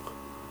want to,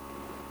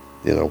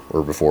 you know,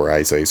 or before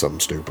I say something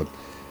stupid.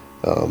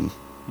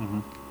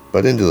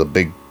 But into the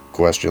big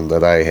question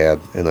that I had,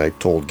 and I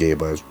told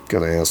Gabe I was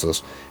going to ask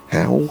this,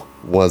 how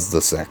was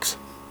the sex?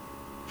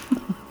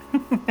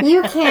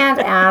 You can't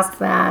ask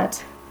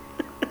that.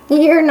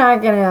 You're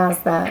not going to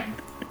ask that.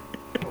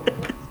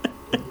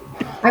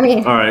 I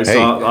mean, All right, so Hey,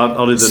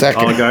 I'll do the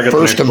second, I got the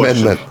First next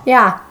question. Amendment.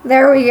 yeah,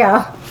 there we go.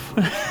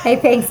 Hey,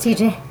 thanks,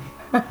 TJ.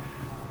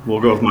 We'll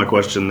go with my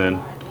question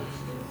then.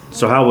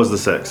 So how was the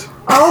sex?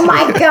 Oh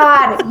my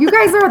God, you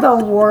guys are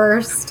the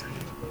worst.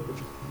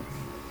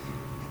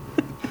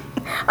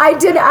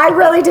 I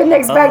really didn't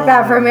expect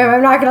that from him.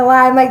 I'm not gonna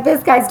lie. I'm like,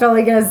 this guy's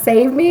totally gonna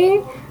save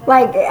me.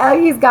 Like,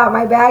 he's got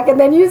my back, and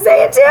then you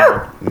say it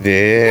too.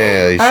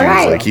 Yeah, she All was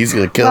right. like, he's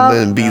going to come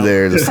in and be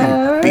there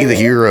to be the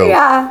hero.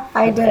 Yeah,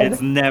 I did. It's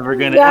never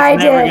gonna. Yeah, I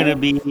it's never did. gonna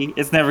be.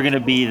 It's never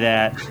gonna be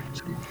that.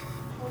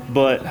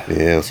 But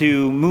Yeah.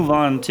 to move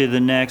on to the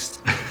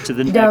next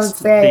Don't next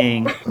say.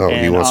 thing, Oh, he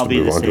and wants I'll to be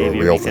move the on to a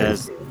savior real thing.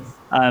 because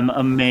I'm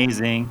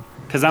amazing.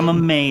 Because I'm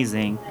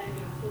amazing.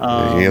 He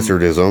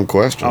answered his own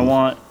question. I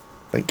want.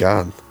 Thank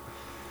God.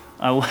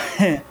 I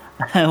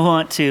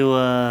want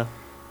to.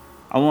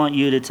 I want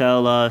you to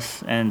tell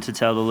us and to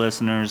tell the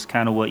listeners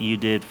kind of what you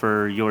did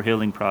for your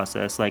healing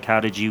process. Like, how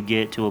did you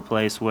get to a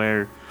place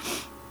where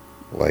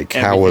Like,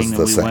 how was everything the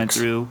that we sex? went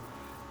through,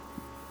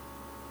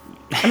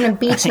 I'm gonna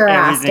beat your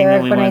ass, everything that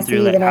Derek, we when I went see through,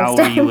 you the like, how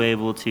next were you time.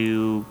 able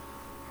to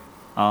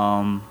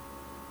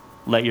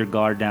let your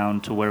guard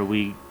down to where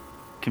we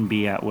can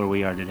be at where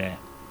we are today?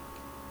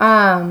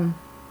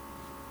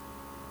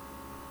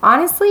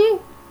 Honestly,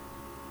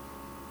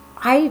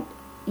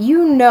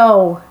 you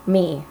know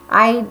me.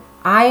 I'm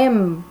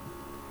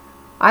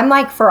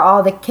like for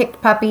all the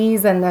kicked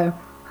puppies and the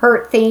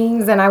hurt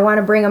things, and I want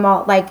to bring them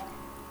all. Like,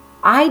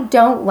 I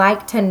don't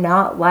like to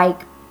not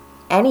like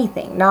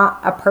anything, not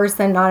a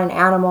person, not an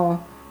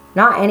animal,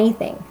 not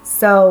anything.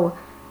 So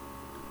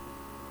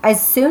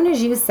as soon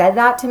as you said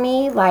that to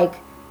me, like,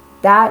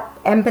 that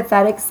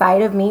empathetic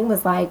side of me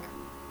was like,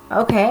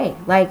 okay,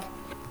 like,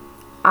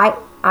 I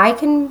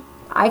can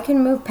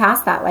move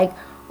past that. Like,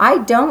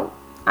 I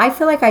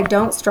feel like I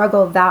don't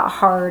struggle that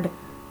hard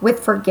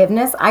with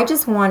forgiveness. I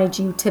just wanted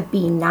you to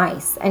be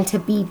nice and to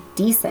be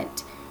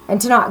decent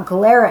and to not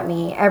glare at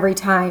me every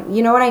time.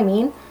 You know what I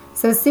mean?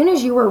 So as soon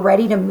as you were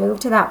ready to move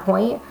to that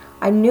point,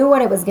 I knew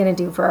what it was going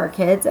to do for our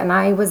kids, and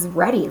I was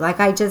ready. Like,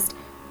 I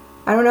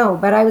don't know,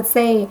 but I would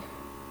say,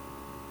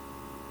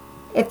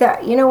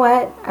 you know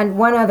what? And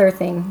one other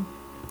thing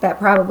that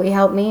probably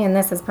helped me, and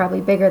this is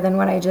probably bigger than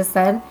what I just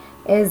said,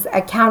 is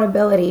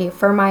accountability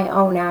for my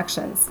own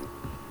actions.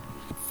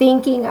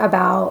 Thinking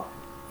about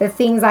the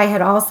things I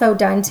had also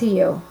done to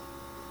you.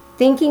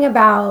 Thinking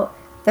about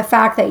the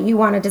fact that you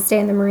wanted to stay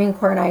in the Marine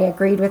Corps and I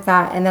agreed with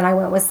that, and then I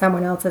went with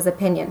someone else's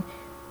opinion.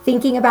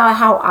 Thinking about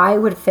how I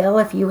would feel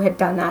if you had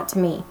done that to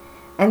me.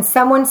 And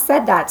someone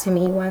said that to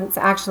me once,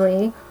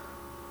 actually,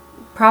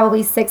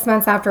 probably 6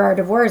 months after our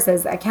divorce,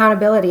 is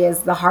accountability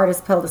is the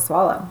hardest pill to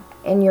swallow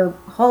in your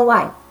whole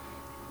life.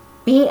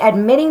 Be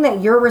admitting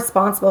that you're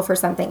responsible for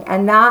something.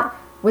 And that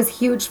was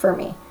huge for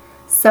me.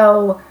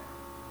 So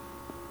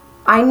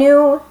I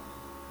knew,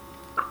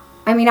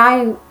 I mean,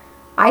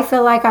 I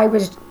feel like I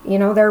was,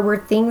 there were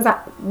things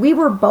that we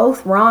were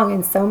both wrong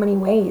in so many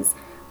ways,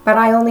 but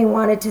I only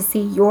wanted to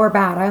see your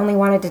bad. I only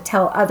wanted to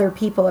tell other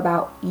people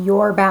about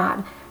your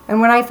bad. And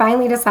when I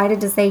finally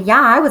decided to say,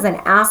 yeah, I was an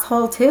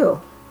asshole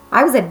too.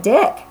 I was a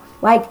dick.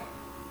 Like,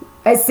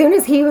 as soon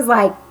as he was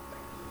like,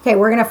 okay,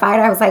 we're going to fight,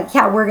 I was like,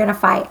 yeah, we're going to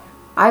fight.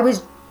 I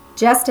was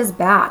just as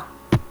bad.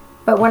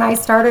 But when I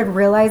started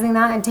realizing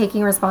that and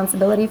taking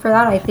responsibility for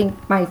that, I think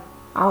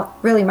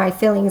my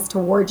feelings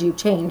towards you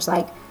changed.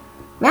 Like,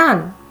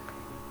 man,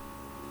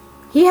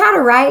 he had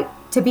a right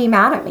to be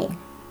mad at me.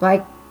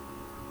 Like,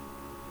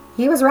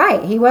 he was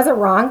right. He wasn't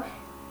wrong.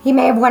 He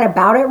may have went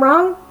about it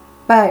wrong,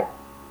 but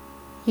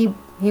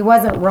he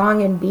wasn't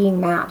wrong in being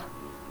mad.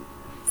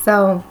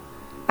 So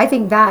I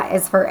think that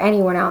is for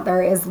anyone out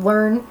there, is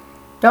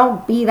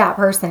don't be that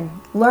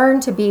person.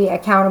 Learn to be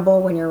accountable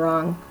when you're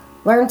wrong.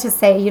 Learn to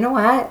say, you know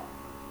what?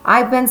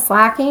 I've been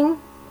slacking.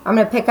 I'm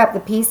going to pick up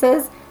the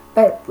pieces.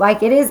 But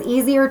like, it is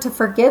easier to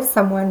forgive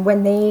someone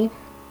when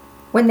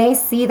they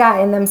see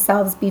that in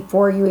themselves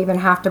before you even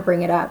have to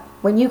bring it up.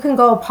 When you can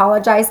go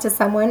apologize to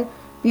someone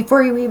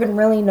before you even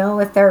really know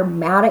if they're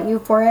mad at you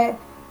for it.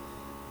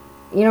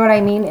 You know what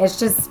I mean? It's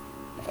just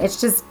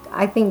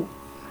I think,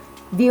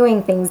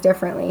 viewing things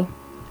differently.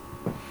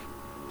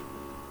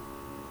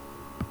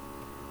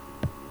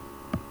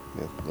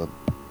 Yeah,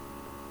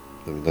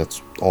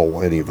 that's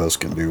all any of us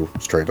can do,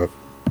 is try to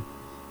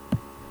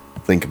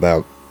think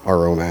about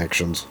our own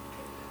actions.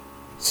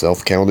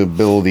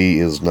 Self-accountability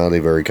is not a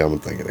very common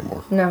thing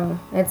anymore. No,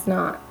 it's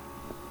not.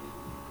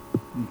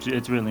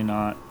 It's really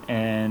not.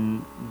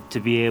 And to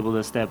be able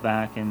to step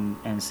back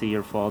and see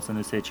your faults in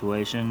a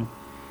situation,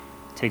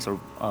 it takes a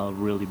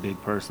really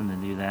big person to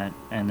do that.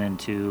 And then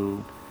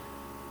to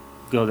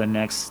go the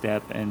next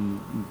step and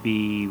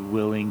be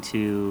willing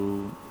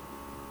to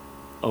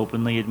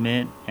openly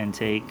admit and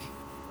take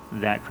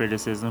that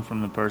criticism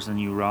from the person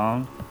you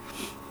wronged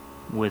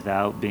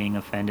without being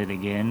offended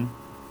again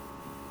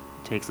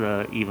takes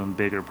a even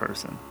bigger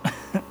person.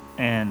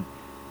 And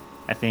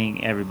I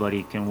think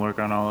everybody can work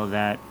on all of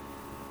that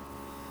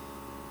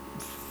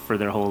for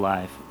their whole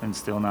life and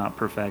still not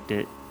perfect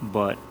it,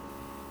 but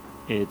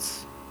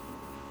it's,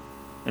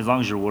 as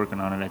long as you're working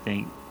on it, I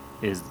think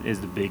is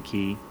the big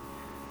key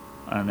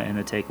and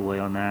the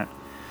takeaway on that.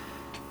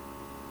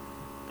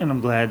 And I'm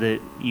glad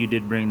that you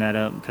did bring that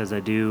up, because I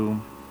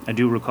do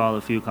recall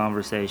a few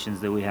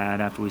conversations that we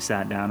had after we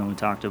sat down and we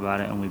talked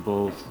about it, and we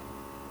both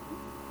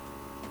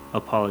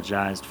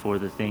apologized for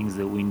the things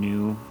that we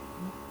knew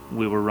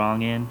we were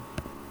wrong in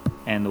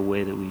and the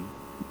way that we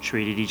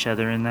treated each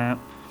other in that.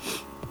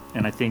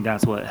 And I think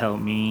that's what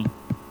helped me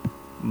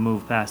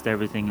move past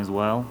everything as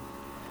well,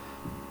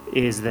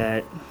 is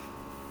that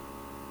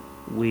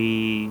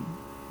we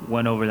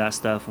went over that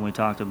stuff and we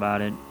talked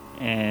about it,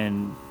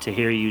 and to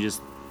hear you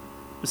just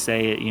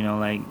say it,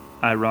 like,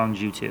 I wronged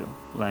you too.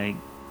 Like,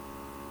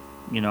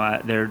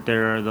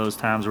 there are those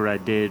times where I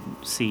did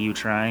see you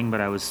trying, but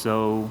I was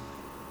so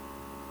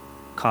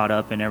caught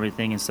up in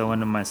everything and so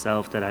into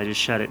myself that I just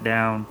shut it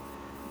down,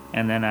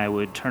 and then I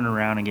would turn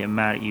around and get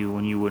mad at you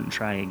when you wouldn't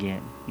try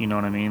again. You know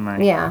what I mean?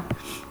 Like, yeah.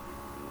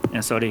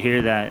 And so to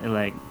hear that, it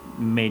like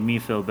made me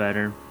feel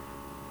better.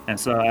 And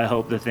so I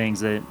hope the things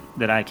that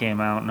I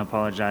came out and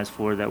apologized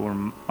for that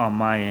were on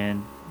my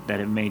end, that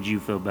it made you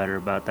feel better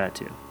about that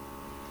too.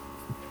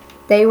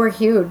 They were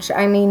huge.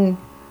 I mean,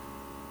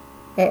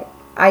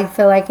 I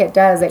feel like it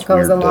does. It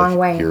goes a long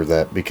way. Hear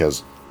that,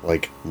 because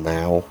like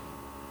now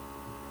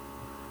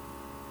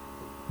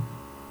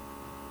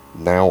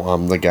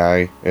I'm the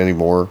guy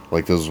anymore.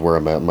 Like, this is where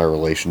I'm at in my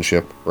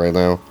relationship right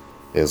now.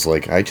 Is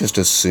like, I just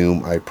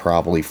assume I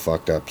probably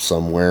fucked up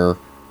somewhere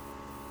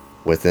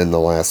within the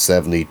last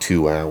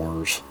 72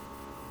 hours.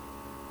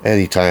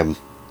 Anytime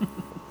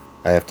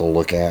I have to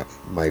look at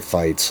my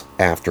fights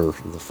after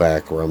the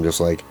fact, where I'm just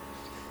like,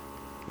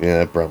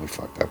 yeah, I probably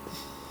fucked up.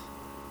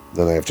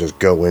 Then I have to just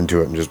go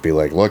into it and just be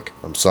like, look,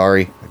 I'm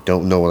sorry. I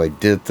don't know what I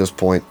did at this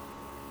point.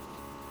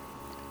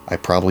 I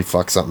probably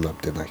fucked something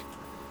up, didn't I?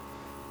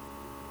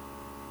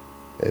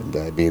 And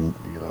I mean,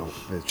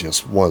 it's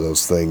just one of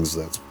those things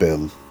that's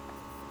been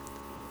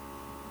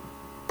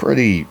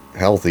pretty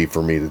healthy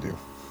for me to do.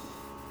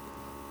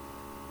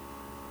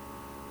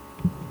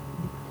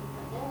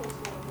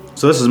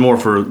 So this is more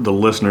for the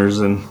listeners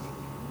than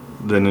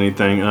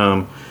anything.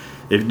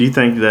 Do you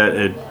think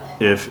that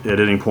if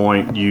at any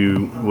point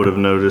you would have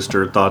noticed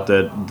or thought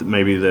that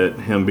maybe that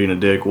him being a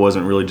dick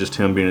wasn't really just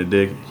him being a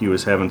dick, he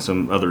was having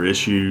some other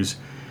issues,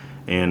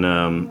 and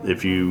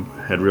if you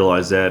had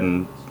realized that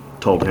and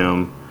told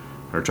him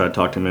or tried to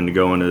talk him into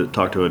going to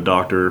talk to a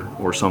doctor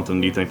or something,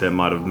 do you think that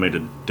might have made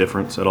a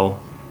difference at all?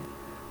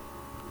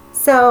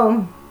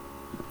 So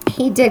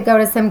he did go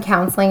to some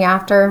counseling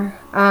after.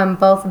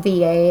 both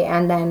VA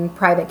and then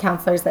private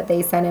counselors that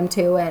they sent him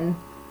to. And,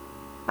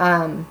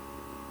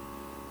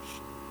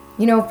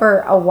 for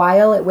a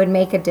while it would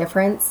make a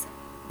difference,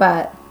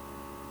 but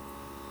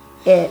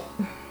he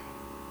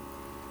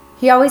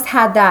always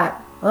had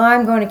that, well,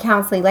 I'm going to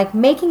counseling, like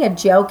making a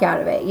joke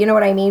out of it. You know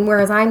what I mean?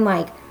 Whereas I'm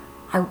like,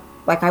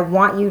 I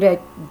want you to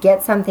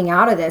get something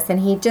out of this. And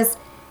he just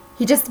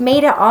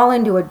made it all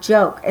into a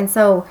joke. And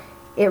so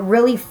it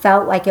really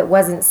felt like it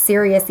wasn't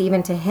serious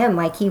even to him.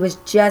 Like he was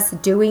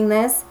just doing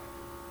this.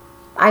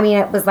 I mean,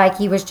 it was like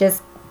he was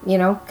just,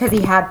 because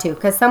he had to.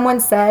 Because someone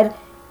said,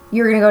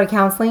 you're going to go to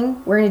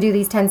counseling. We're going to do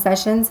these 10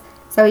 sessions.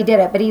 So he did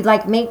it. But he'd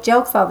like make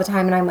jokes all the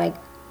time. And I'm like,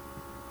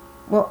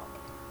 well,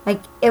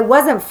 like it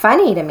wasn't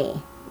funny to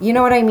me. You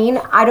know what I mean?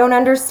 I don't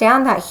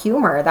understand that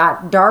humor,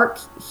 that dark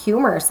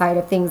humor side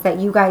of things that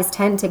you guys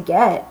tend to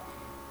get,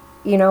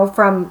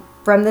 from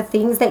the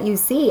things that you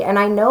see. And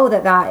I know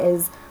that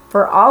is,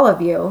 for all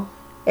of you,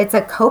 it's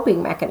a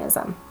coping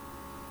mechanism.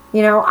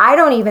 I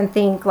don't even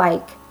think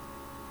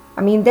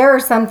there are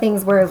some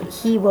things where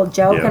he will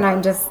joke and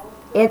I'm just,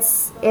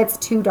 it's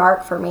too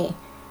dark for me.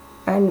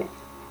 And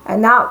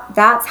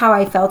that's how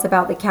I felt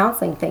about the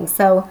counseling thing.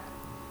 So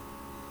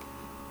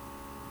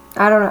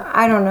I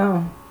don't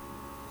know.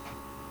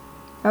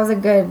 That was a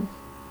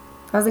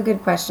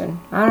good question.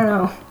 I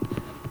don't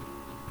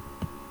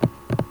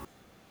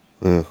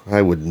know.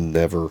 I would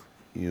never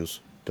use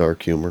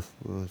dark humor,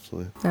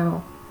 honestly.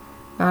 No,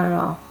 not at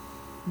all.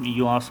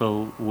 You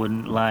also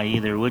wouldn't lie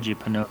either, would you,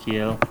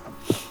 Pinocchio?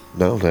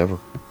 No, never.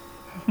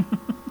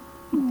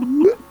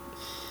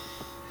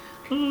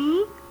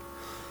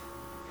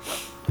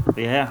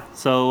 Yeah,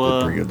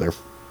 so Pretty good there.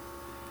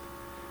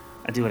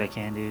 I do what I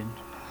can, dude.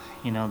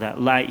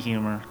 That light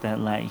humor.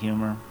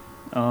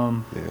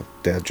 Yeah,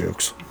 dad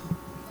jokes.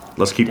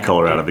 Let's keep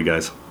color out of it,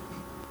 guys.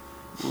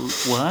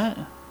 What?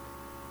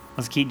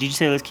 Did you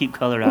say let's keep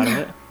color out of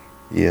it?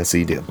 Yes,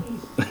 he did.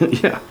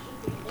 Yeah.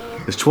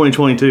 It's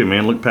 2022,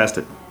 man. Look past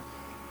it.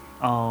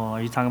 Oh,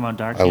 are you talking about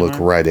dark I humor? look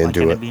right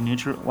into it. Be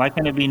neutral? Why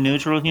can't it be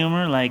neutral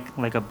humor, like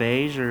a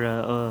beige or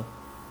a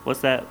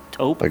what's that?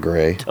 Taupe? A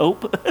gray.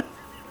 Taupe?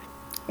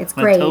 It's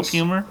great. Taupe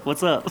humor?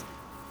 What's up?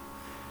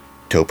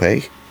 Tope?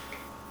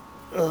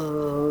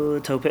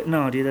 Taupe?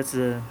 No, dude, that's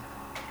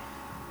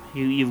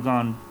you've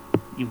gone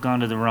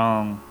to the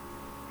wrong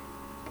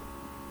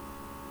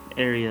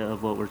area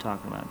of what we're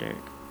talking about, Derek.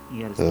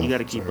 You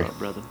gotta keep sorry. up,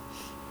 brother.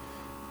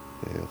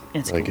 Yeah,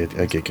 It's I cool.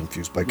 get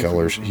confused by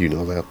colors. You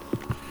know that.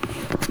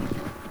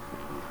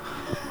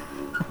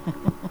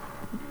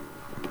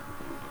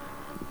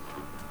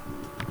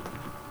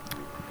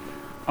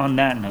 On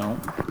that note,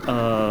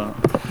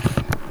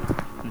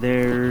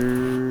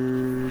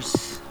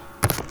 there's...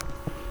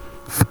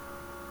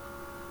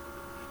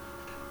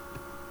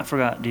 I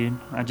forgot, dude.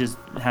 I just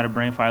had a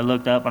brain fire. I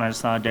looked up and I just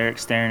saw Derek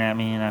staring at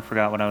me and I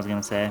forgot what I was going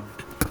to say.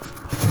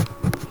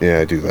 Yeah,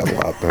 I do that a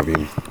lot. I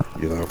mean,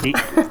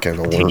 kind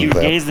of Dude, learned you're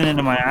that. gazing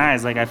into my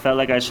eyes. Like, I felt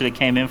like I should have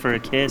came in for a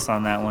kiss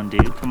on that one,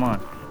 dude. Come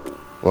on.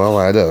 Well,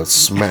 I'd have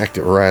smacked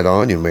it right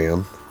on you,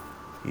 man.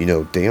 You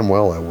know damn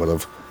well I would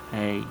have.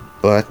 Hey.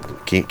 But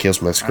can't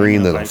kiss my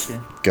screen, then fight you.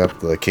 I've got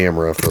the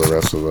camera for the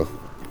rest of the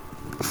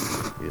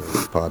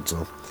pod,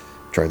 so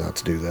try not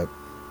to do that.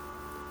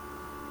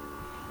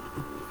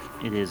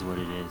 It is what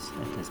it is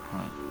at this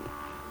point.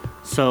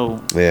 So,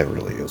 Yeah, it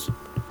really is.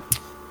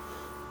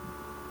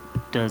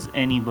 does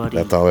anybody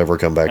That thought ever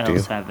come back to you?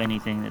 else have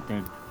anything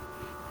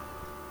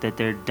that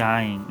they're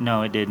dying?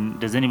 No, it didn't.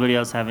 Does anybody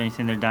else have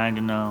anything they're dying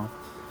to know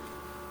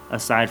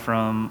aside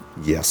from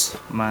Yes.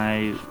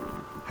 my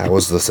How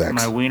was the sex?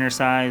 my wiener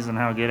size and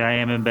how good I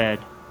am in bed?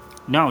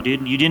 No,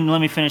 dude, you didn't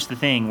let me finish the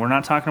thing. We're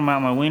not talking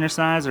about my wiener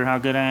size or how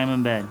good I am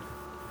in bed.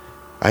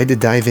 I had to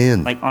dive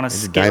in. Like on a I had to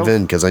scale, dive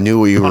in because I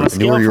knew where you on were. a I knew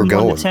scale where you were from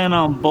 1 going. to 10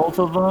 on both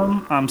of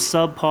them, I'm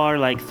subpar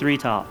like 3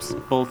 tops.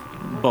 Both.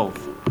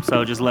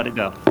 So just let it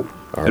go.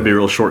 That'd be a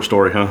real short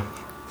story, huh?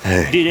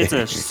 Dude, it's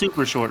a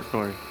super short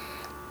story.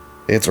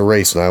 It's a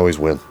race, and I always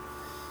win.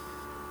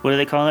 What do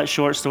they call that?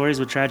 Short stories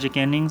with tragic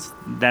endings?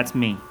 That's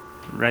me.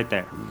 Right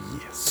there.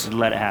 Yes. Just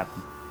let it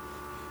happen.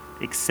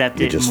 Accept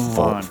You it just and move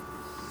fall. on.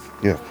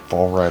 Yeah,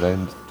 fall right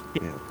in.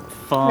 Yeah.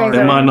 Far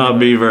It might not right.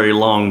 be very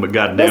long, but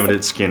goddamn it,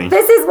 it's skinny.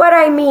 This is what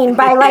I mean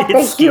by like the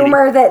It's skinny.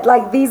 humor that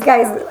like these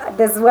guys.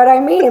 This is what I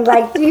mean.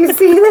 Like, do you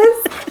see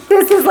this?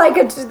 This is like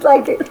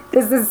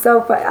this is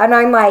so fun, and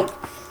I'm like,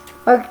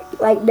 okay,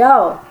 like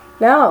no,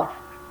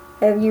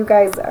 and you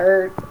guys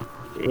are.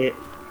 It,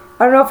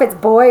 I don't know if it's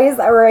boys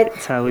or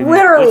that's how we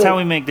literally. That's how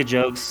we make the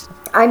jokes.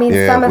 I mean,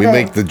 Yeah, some of we the,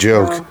 make the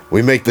joke.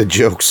 We make the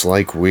jokes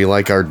like we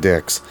like our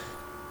dicks,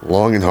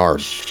 long and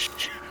hard.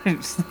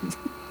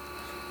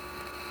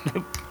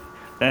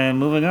 And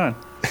moving on.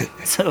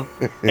 So,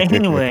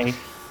 anyway,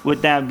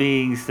 with that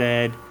being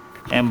said,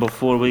 and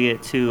before we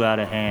get too out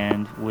of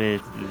hand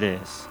with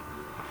this,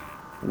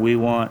 we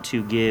want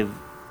to give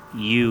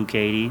you,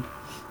 Katie,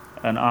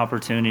 an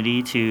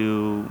opportunity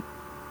to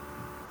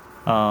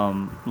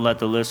let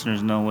the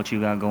listeners know what you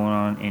got going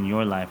on in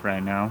your life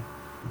right now.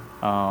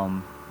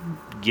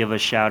 Give a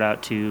shout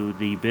out to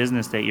the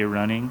business that you're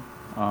running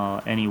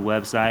any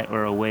website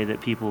or a way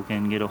that people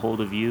can get a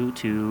hold of you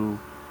to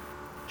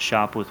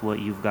shop with what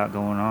you've got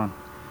going on.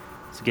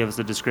 So give us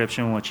a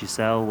description, what you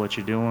sell, what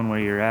you're doing, where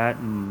you're at,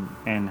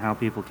 and how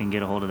people can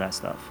get a hold of that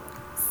stuff.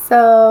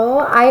 So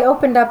I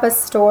opened up a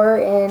store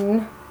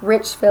in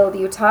Richfield,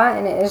 Utah,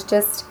 and it is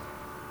just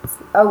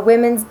a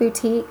women's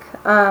boutique.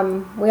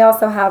 We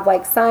also have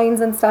like signs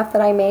and stuff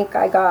that I make.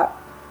 I got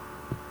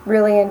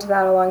really into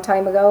that a long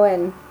time ago,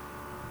 and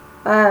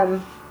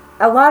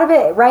a lot of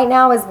it right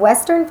now is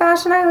Western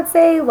fashion, I would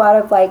say. A lot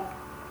of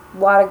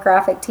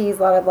graphic tees,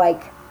 a lot of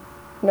like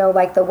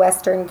the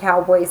Western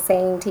cowboy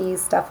saying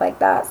tees, stuff like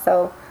that.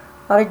 So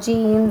a lot of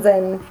jeans,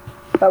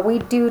 but we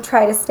do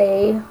try to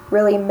stay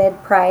really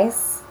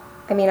mid-price.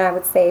 I mean, I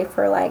would say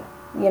for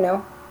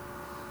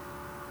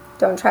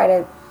don't try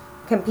to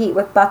compete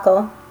with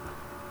Buckle.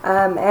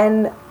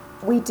 And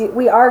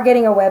we are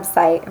getting a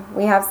website.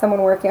 We have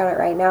someone working on it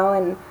right now,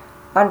 and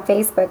on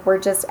Facebook we're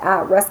just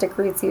at Rustic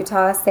Roots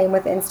Utah. Same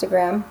with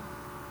Instagram.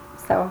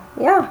 So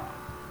yeah.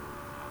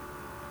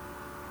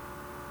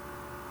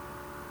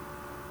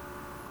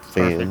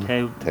 Perfect.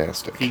 Hey,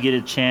 Fantastic. if you get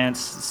a chance,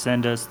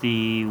 send us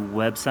the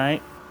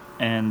website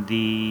and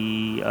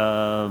the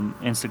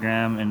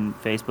Instagram and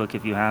Facebook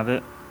if you have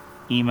it.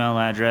 Email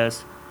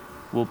address.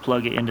 We'll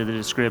plug it into the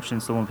description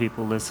so when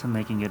people listen,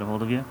 they can get a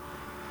hold of you.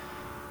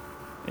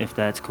 If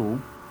that's cool.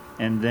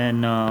 And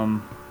then,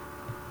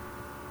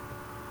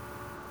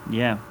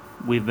 yeah,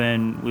 we've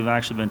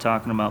actually been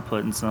talking about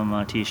putting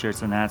some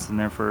t-shirts and hats in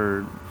there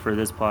for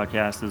this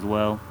podcast as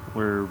well.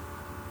 We're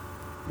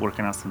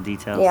working out some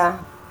details. Yeah.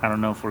 I don't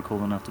know if we're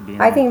cool enough to be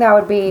in I there, think that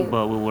would be.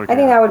 but we'll work. I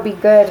think that would be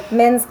good.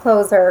 Men's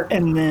clothes are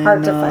and then,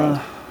 hard to find.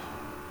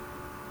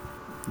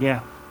 Yeah.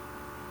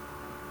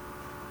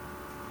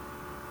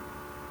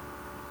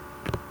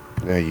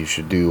 Yeah, you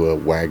should do a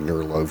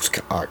Wagner loves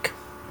cock.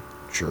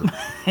 Sure.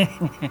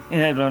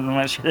 I'm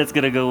not sure that's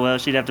gonna go well.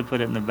 She'd have to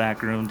put it in the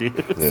back room,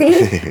 dude.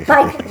 See,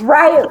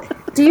 right?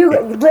 Do you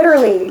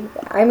literally?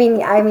 I mean,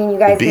 you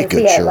guys It'd be a can see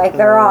good it. shirt. Like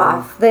they're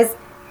off. This.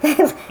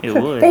 It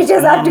would. They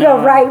just have to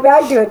go right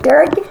back to it.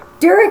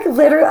 Derek,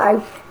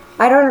 literally,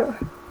 I don't.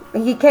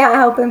 He can't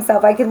help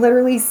himself. I can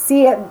literally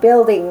see it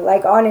building,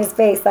 like on his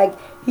face. Like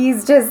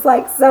he's just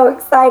like so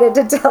excited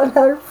to tell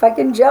another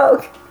fucking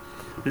joke.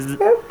 This is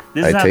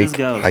how this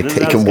goes. I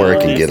take him where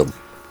I can get him.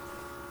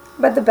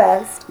 But the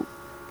best.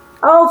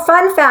 Oh,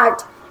 fun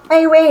fact.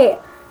 Hey, wait.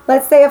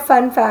 Let's say a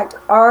fun fact.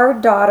 Our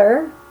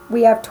daughter,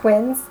 we have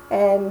twins,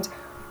 and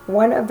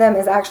one of them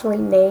is actually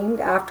named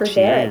after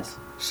Derek.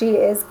 She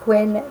is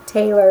Quinn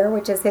Taylor,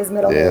 which is his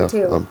middle name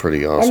too. I'm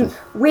pretty awesome.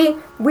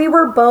 And we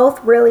were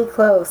both really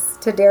close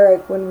to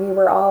Derek when we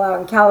were all out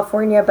in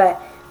California,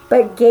 but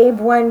Gabe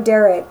won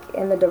Derek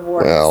in the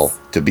divorce. Well,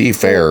 to be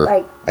fair,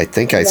 I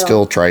think I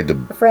still tried to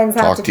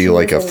talk to you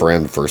like a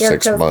friend for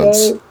 6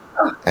 months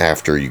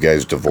after you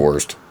guys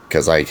divorced,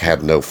 because I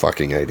had no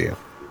fucking idea.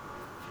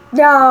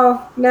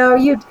 No.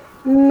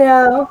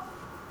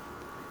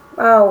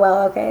 Oh,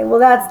 well, okay. Well,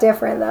 that's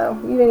different, though.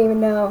 You didn't even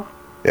know.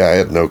 Yeah, I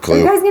had no clue. Are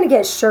you guys going to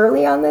get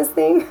Shirley on this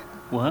thing?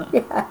 What?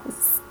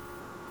 Yes.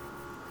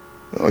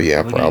 Oh,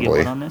 yeah, We're probably. gonna get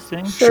what on this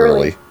thing?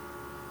 Shirley.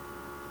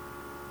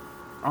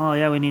 Oh,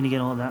 yeah, we need to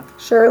get all that.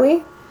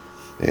 Shirley?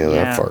 Yeah,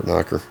 that fart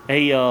knocker.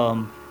 Hey,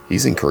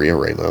 He's in Korea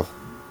right now.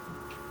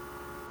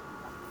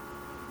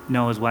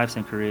 no, his wife's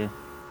in Korea.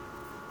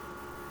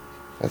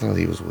 I thought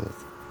he was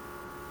with.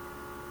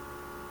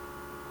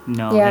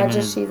 No, Yeah, him and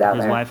just she's out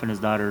his there. wife and his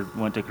daughter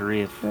went to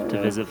Korea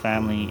to visit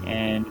family,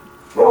 and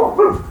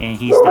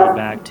he stayed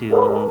back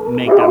to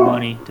make that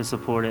money to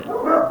support it.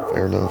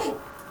 Fair enough.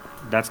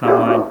 That's not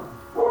mine.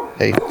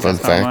 Hey,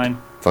 That's not mine.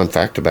 fun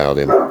fact about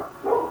him.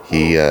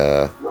 He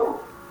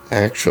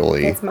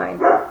actually It's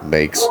mine.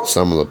 makes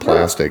some of the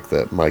plastic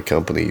that my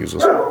company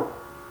uses.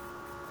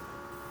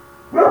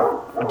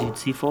 Dude,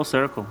 see, full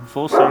circle.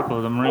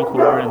 The Marine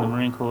Corps and the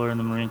Marine Corps and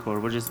the Marine Corps.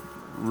 We're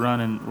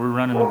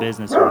running the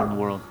business around the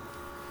world.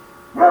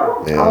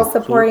 Yeah. All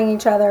supporting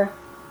each other.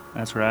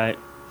 That's right.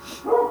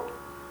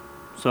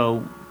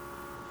 So,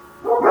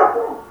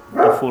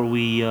 before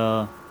we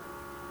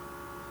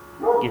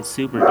get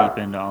super deep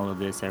into all of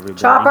this,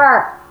 everybody.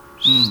 Chopper!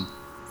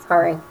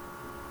 Sorry.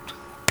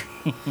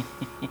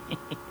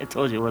 I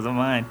told you it wasn't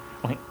mine.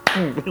 Like,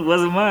 it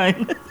wasn't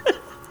mine.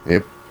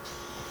 Yep.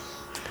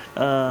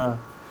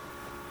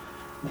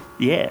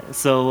 Yeah,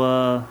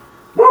 so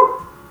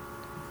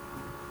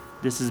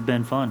this has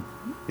been fun.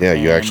 Yeah,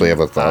 you actually have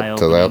a thought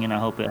to that? And I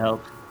hope it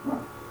helped.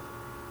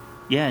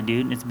 Yeah,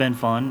 dude, it's been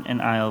fun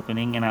and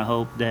eye-opening, and I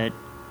hope that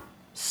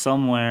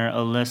somewhere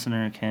a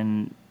listener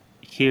can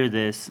hear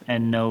this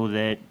and know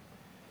that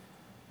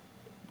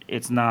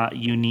it's not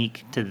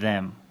unique to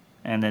them,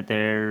 and that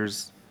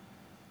there's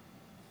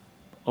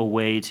a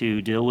way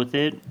to deal with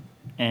it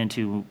and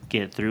to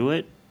get through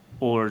it,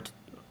 or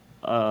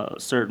a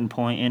certain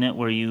point in it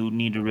where you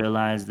need to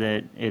realize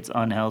that it's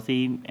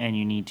unhealthy and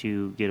you need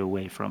to get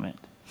away from it.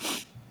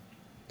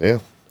 Yeah,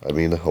 I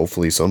mean,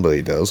 hopefully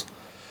somebody does.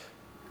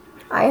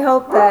 I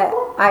hope that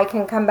I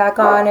can come back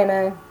on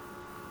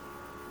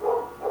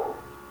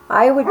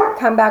I would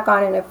come back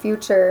on in a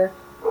future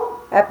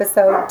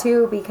episode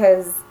too,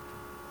 because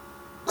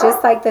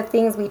just like the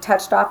things we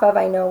touched off of,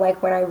 I know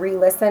like when I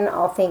re-listen,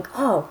 I'll think,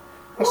 oh,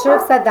 I should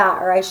have said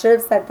that, or I should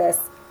have said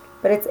this,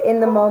 but it's in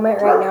the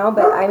moment right now.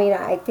 But I mean,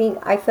 I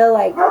feel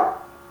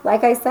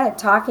like I said,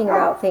 talking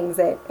about things,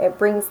 it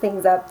brings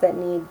things up that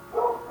need,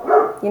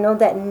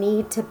 that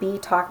need to be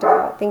talked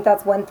about. I think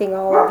that's one thing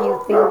all of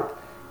you think,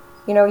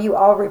 you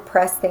all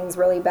repress things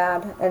really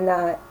bad, and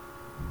that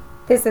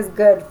this is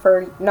good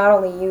for not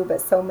only you,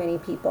 but so many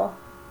people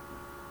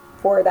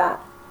for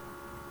that.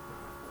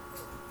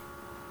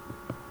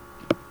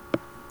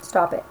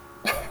 Stop it.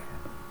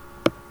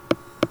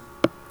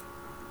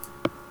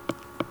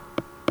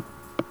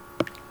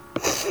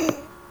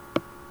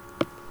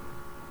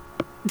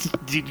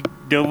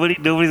 Nobody's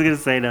gonna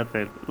say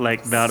nothing.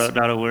 Like not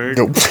a word.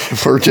 Nope.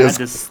 We're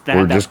just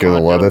gonna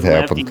let it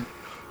happen.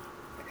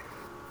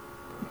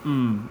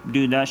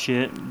 Dude, that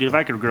shit. Dude, if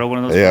I could grow one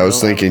of those. Yeah, I was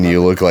thinking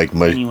you look like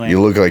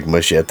you look like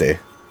Machete.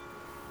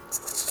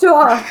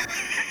 Stop.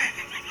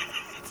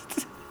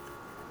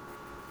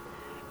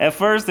 At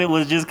first, it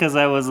was just because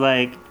I was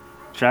like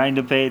trying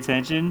to pay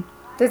attention.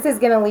 This is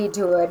gonna lead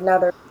to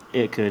another.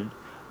 It could,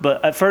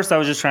 but at first I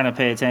was just trying to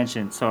pay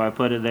attention, so I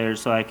put it there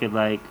so I could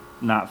like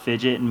not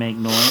fidget and make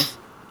noise.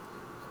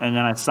 And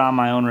then I saw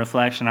my own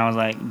reflection. I was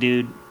like,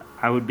 dude,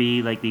 I would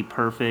be like the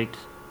perfect,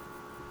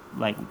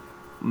 like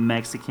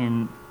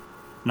Mexican.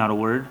 Not a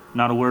word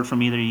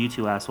from either of you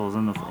two assholes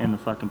in the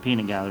fucking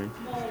peanut gallery.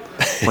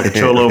 Like a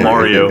Cholo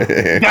Mario.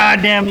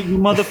 God damn it, you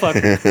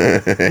motherfucker!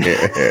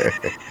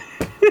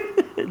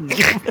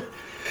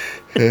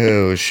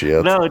 Oh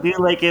shit! No, dude,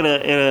 like in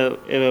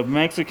a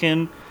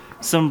Mexican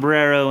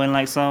sombrero and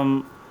like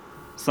some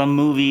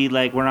movie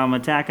like where I'm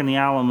attacking the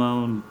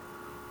Alamo. And,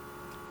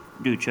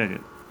 dude, check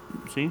it.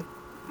 See?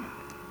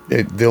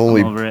 The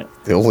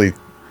only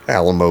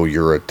Alamo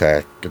you're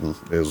attacking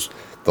is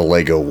the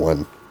Lego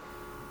one.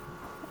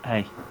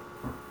 Hey,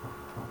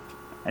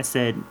 I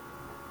said,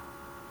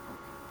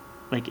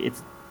 like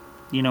it's,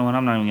 and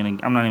I'm not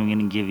even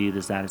gonna give you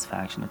the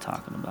satisfaction of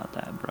talking about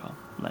that, bro.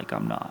 Like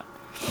I'm not.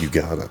 You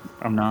got it.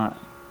 I'm not.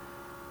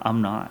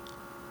 I'm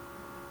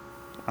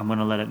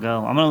gonna let it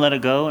go.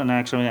 And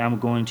actually, I'm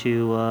going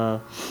to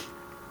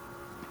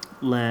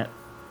let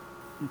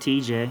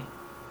TJ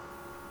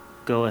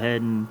go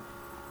ahead and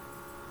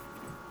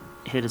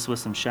hit us with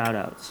some shout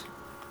outs.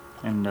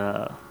 And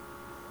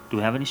do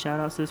we have any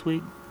shout outs this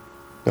week?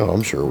 No,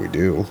 I'm sure we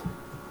do.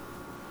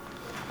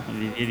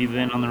 Have you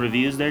been on the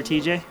reviews there,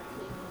 TJ?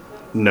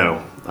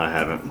 No, I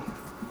haven't.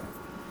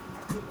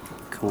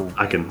 Cool.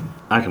 I can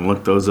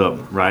look those up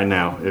right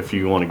now if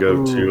you want to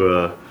go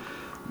to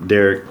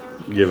Derek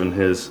giving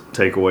his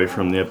takeaway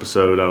from the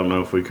episode. I don't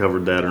know if we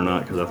covered that or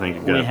not because I think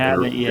it got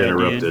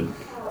interrupted. Dude.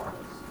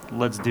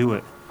 Let's do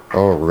it.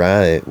 All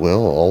right.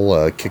 Well,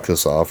 I'll kick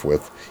this off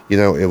with,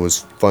 it was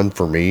fun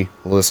for me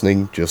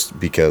listening just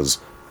because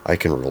I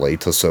can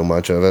relate to so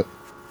much of it.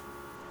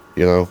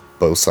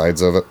 Both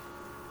sides of it.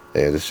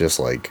 And it's just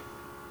like,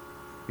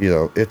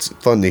 it's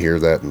fun to hear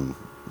that. And,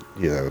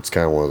 it's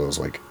kind of one of those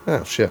like,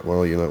 oh, shit,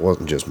 well, it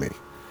wasn't just me.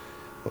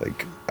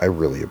 Like, I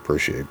really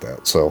appreciate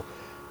that. So,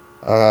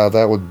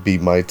 that would be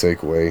my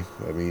takeaway.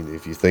 I mean,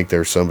 if you think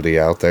there's somebody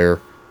out there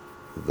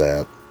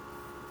that,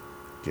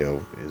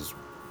 is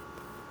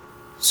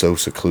so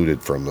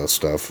secluded from this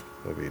stuff,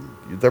 I mean,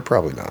 they're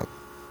probably not.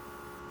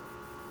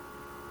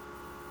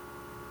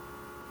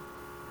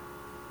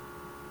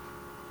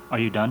 Are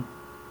you done?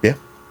 Yeah.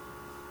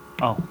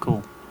 Oh,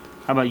 cool.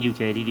 How about you,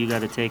 Katie? Do you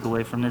got a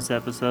takeaway from this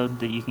episode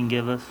that you can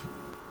give us?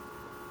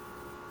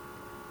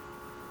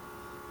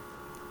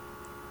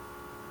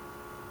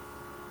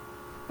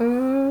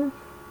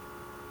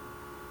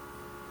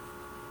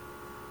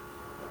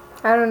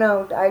 I don't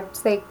know. I'd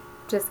say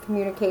just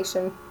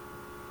communication.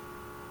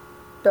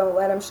 Don't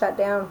let them shut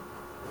down.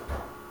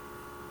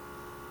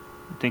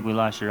 I think we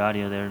lost your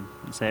audio there.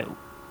 Say it.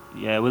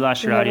 Yeah, we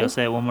lost your audio.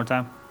 Say it one more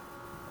time.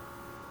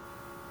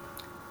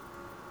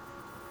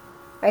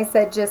 I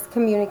said just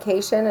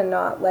communication and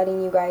not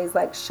letting you guys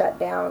like shut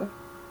down.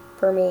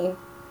 For me,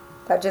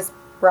 that just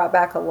brought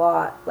back a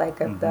lot of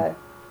the.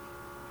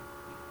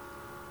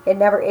 It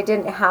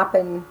didn't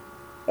happen.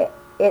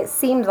 It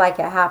seemed like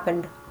it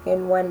happened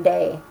in one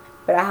day,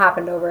 but it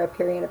happened over a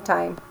period of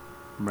time.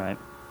 Right.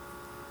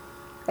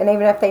 And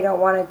even if they don't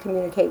want to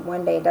communicate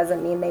one day, it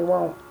doesn't mean they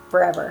won't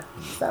forever.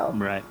 So.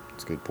 Right.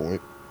 That's a good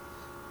point.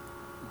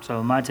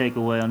 So my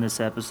takeaway on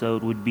this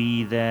episode would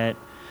be that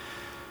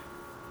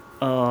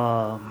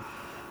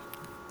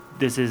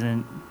this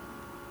isn't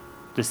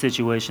the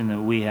situation that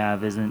we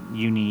have isn't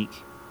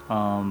unique.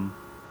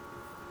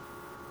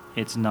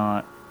 It's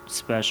not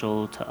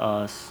special to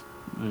us.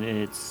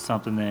 It's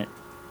something that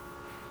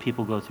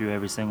people go through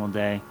every single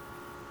day,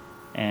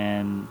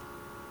 and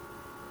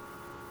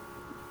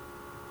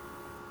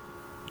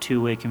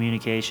two-way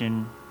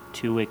communication,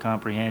 two-way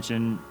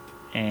comprehension,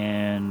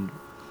 and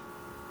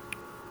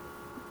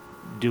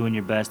doing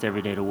your best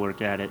every day to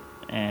work at it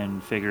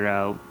and figure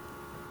out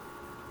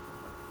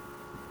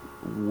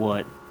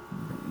what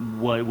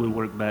would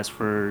work best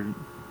for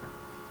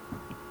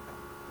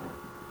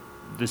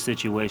the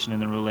situation in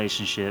the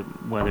relationship,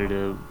 whether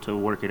to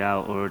work it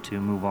out or to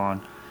move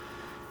on,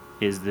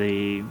 is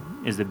the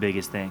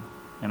biggest thing.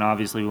 And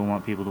obviously, we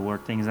want people to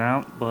work things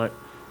out, but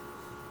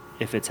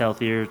if it's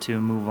healthier to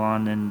move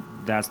on, then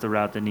that's the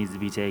route that needs to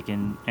be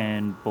taken,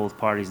 and both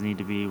parties need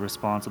to be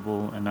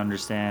responsible and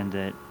understand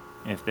that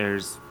if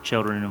there's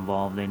children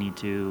involved, they need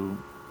to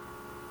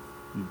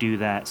do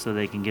that so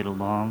they can get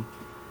along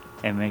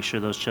and make sure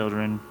those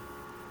children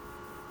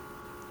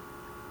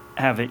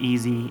have it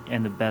easy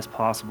in the best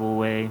possible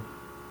way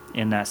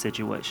in that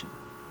situation.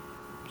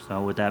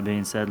 So with that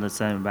being said, let's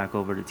send it back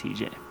over to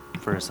TJ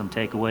for some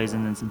takeaways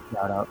and then some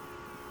shout out.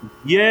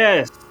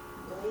 Yes,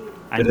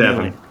 I It knew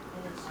happened.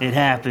 It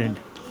happened.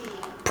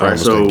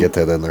 Promise so- to get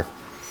that in there.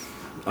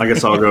 I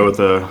guess I'll go with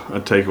a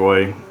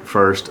takeaway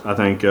first. I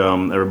think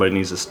everybody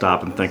needs to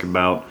stop and think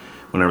about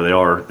whenever they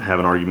are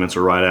having arguments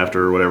or right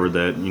after or whatever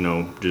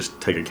that, just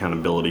take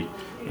accountability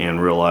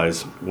and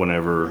realize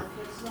whenever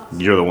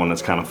you're the one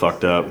that's kind of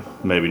fucked up,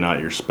 maybe not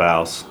your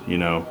spouse,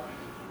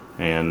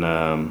 And,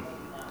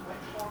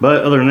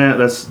 but other than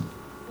that,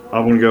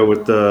 I'm going to go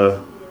with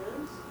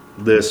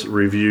this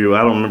review.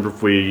 I don't remember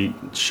if we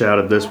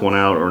shouted this one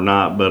out or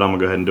not, but I'm going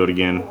to go ahead and do it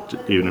again,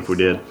 even if we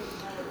did.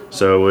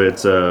 So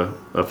it's a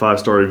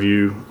 5-star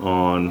review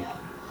on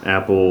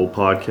Apple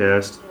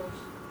Podcast,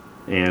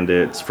 and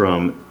it's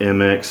from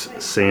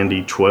MX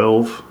Sandy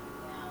 12,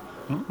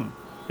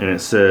 and it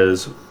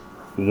says,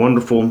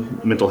 "Wonderful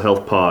mental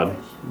health pod.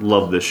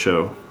 Love this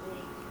show."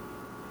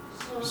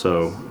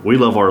 So we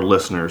love our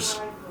listeners,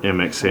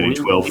 MX Sandy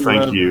 12.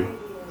 Thank you.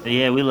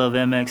 Yeah, we love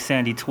MX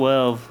Sandy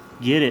 12.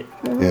 Get it?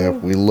 Yeah,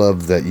 we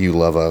love that you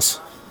love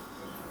us.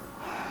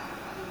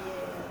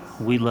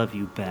 We love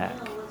you back.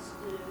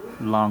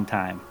 Long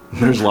time.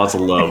 There's lots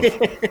of love.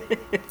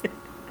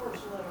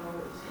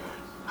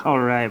 All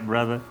right,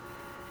 brother.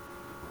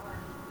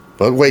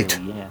 But wait,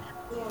 Yeah.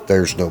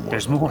 there's no more.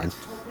 There's more.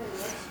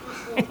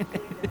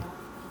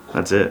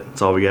 That's it.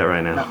 That's all we got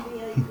right now.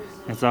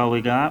 That's all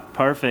we got.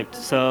 Perfect.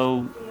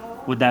 So,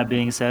 with that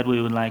being said,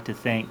 we would like to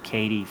thank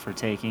Katie for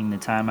taking the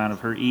time out of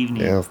her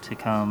evening to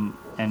come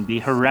and be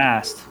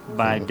harassed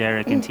by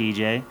Derek and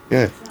TJ.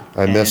 Yeah,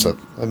 I miss And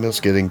it. I miss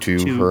getting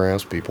to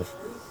harass people.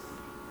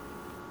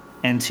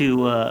 And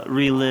to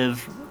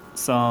relive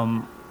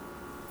some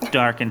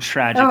dark and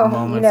tragic You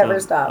moments never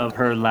stop. of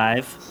her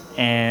life.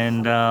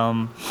 And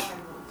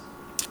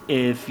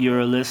if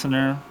you're a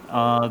listener,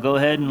 go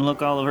ahead and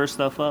look all of her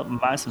stuff up and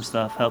buy some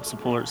stuff. Help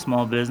support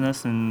small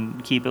business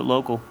and keep it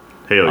local.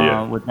 Hell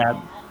yeah.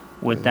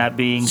 With that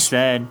being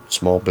said,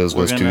 Small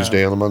Business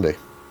Tuesday on a Monday.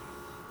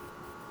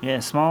 yeah,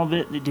 small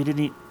bit.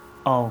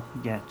 Oh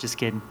yeah, just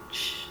kidding.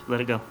 Shh,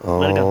 let it go.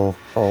 Let it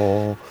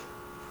go.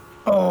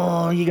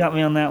 Oh, you got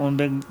me on that one,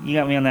 big. You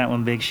got me on that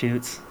one, big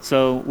shoots.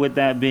 So with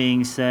that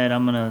being said,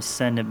 I'm gonna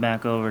send it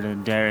back over to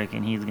Derek,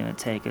 and he's gonna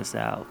take us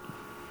out.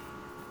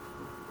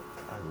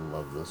 I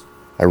love this.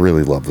 I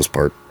really love this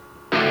part.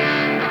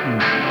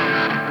 Mm.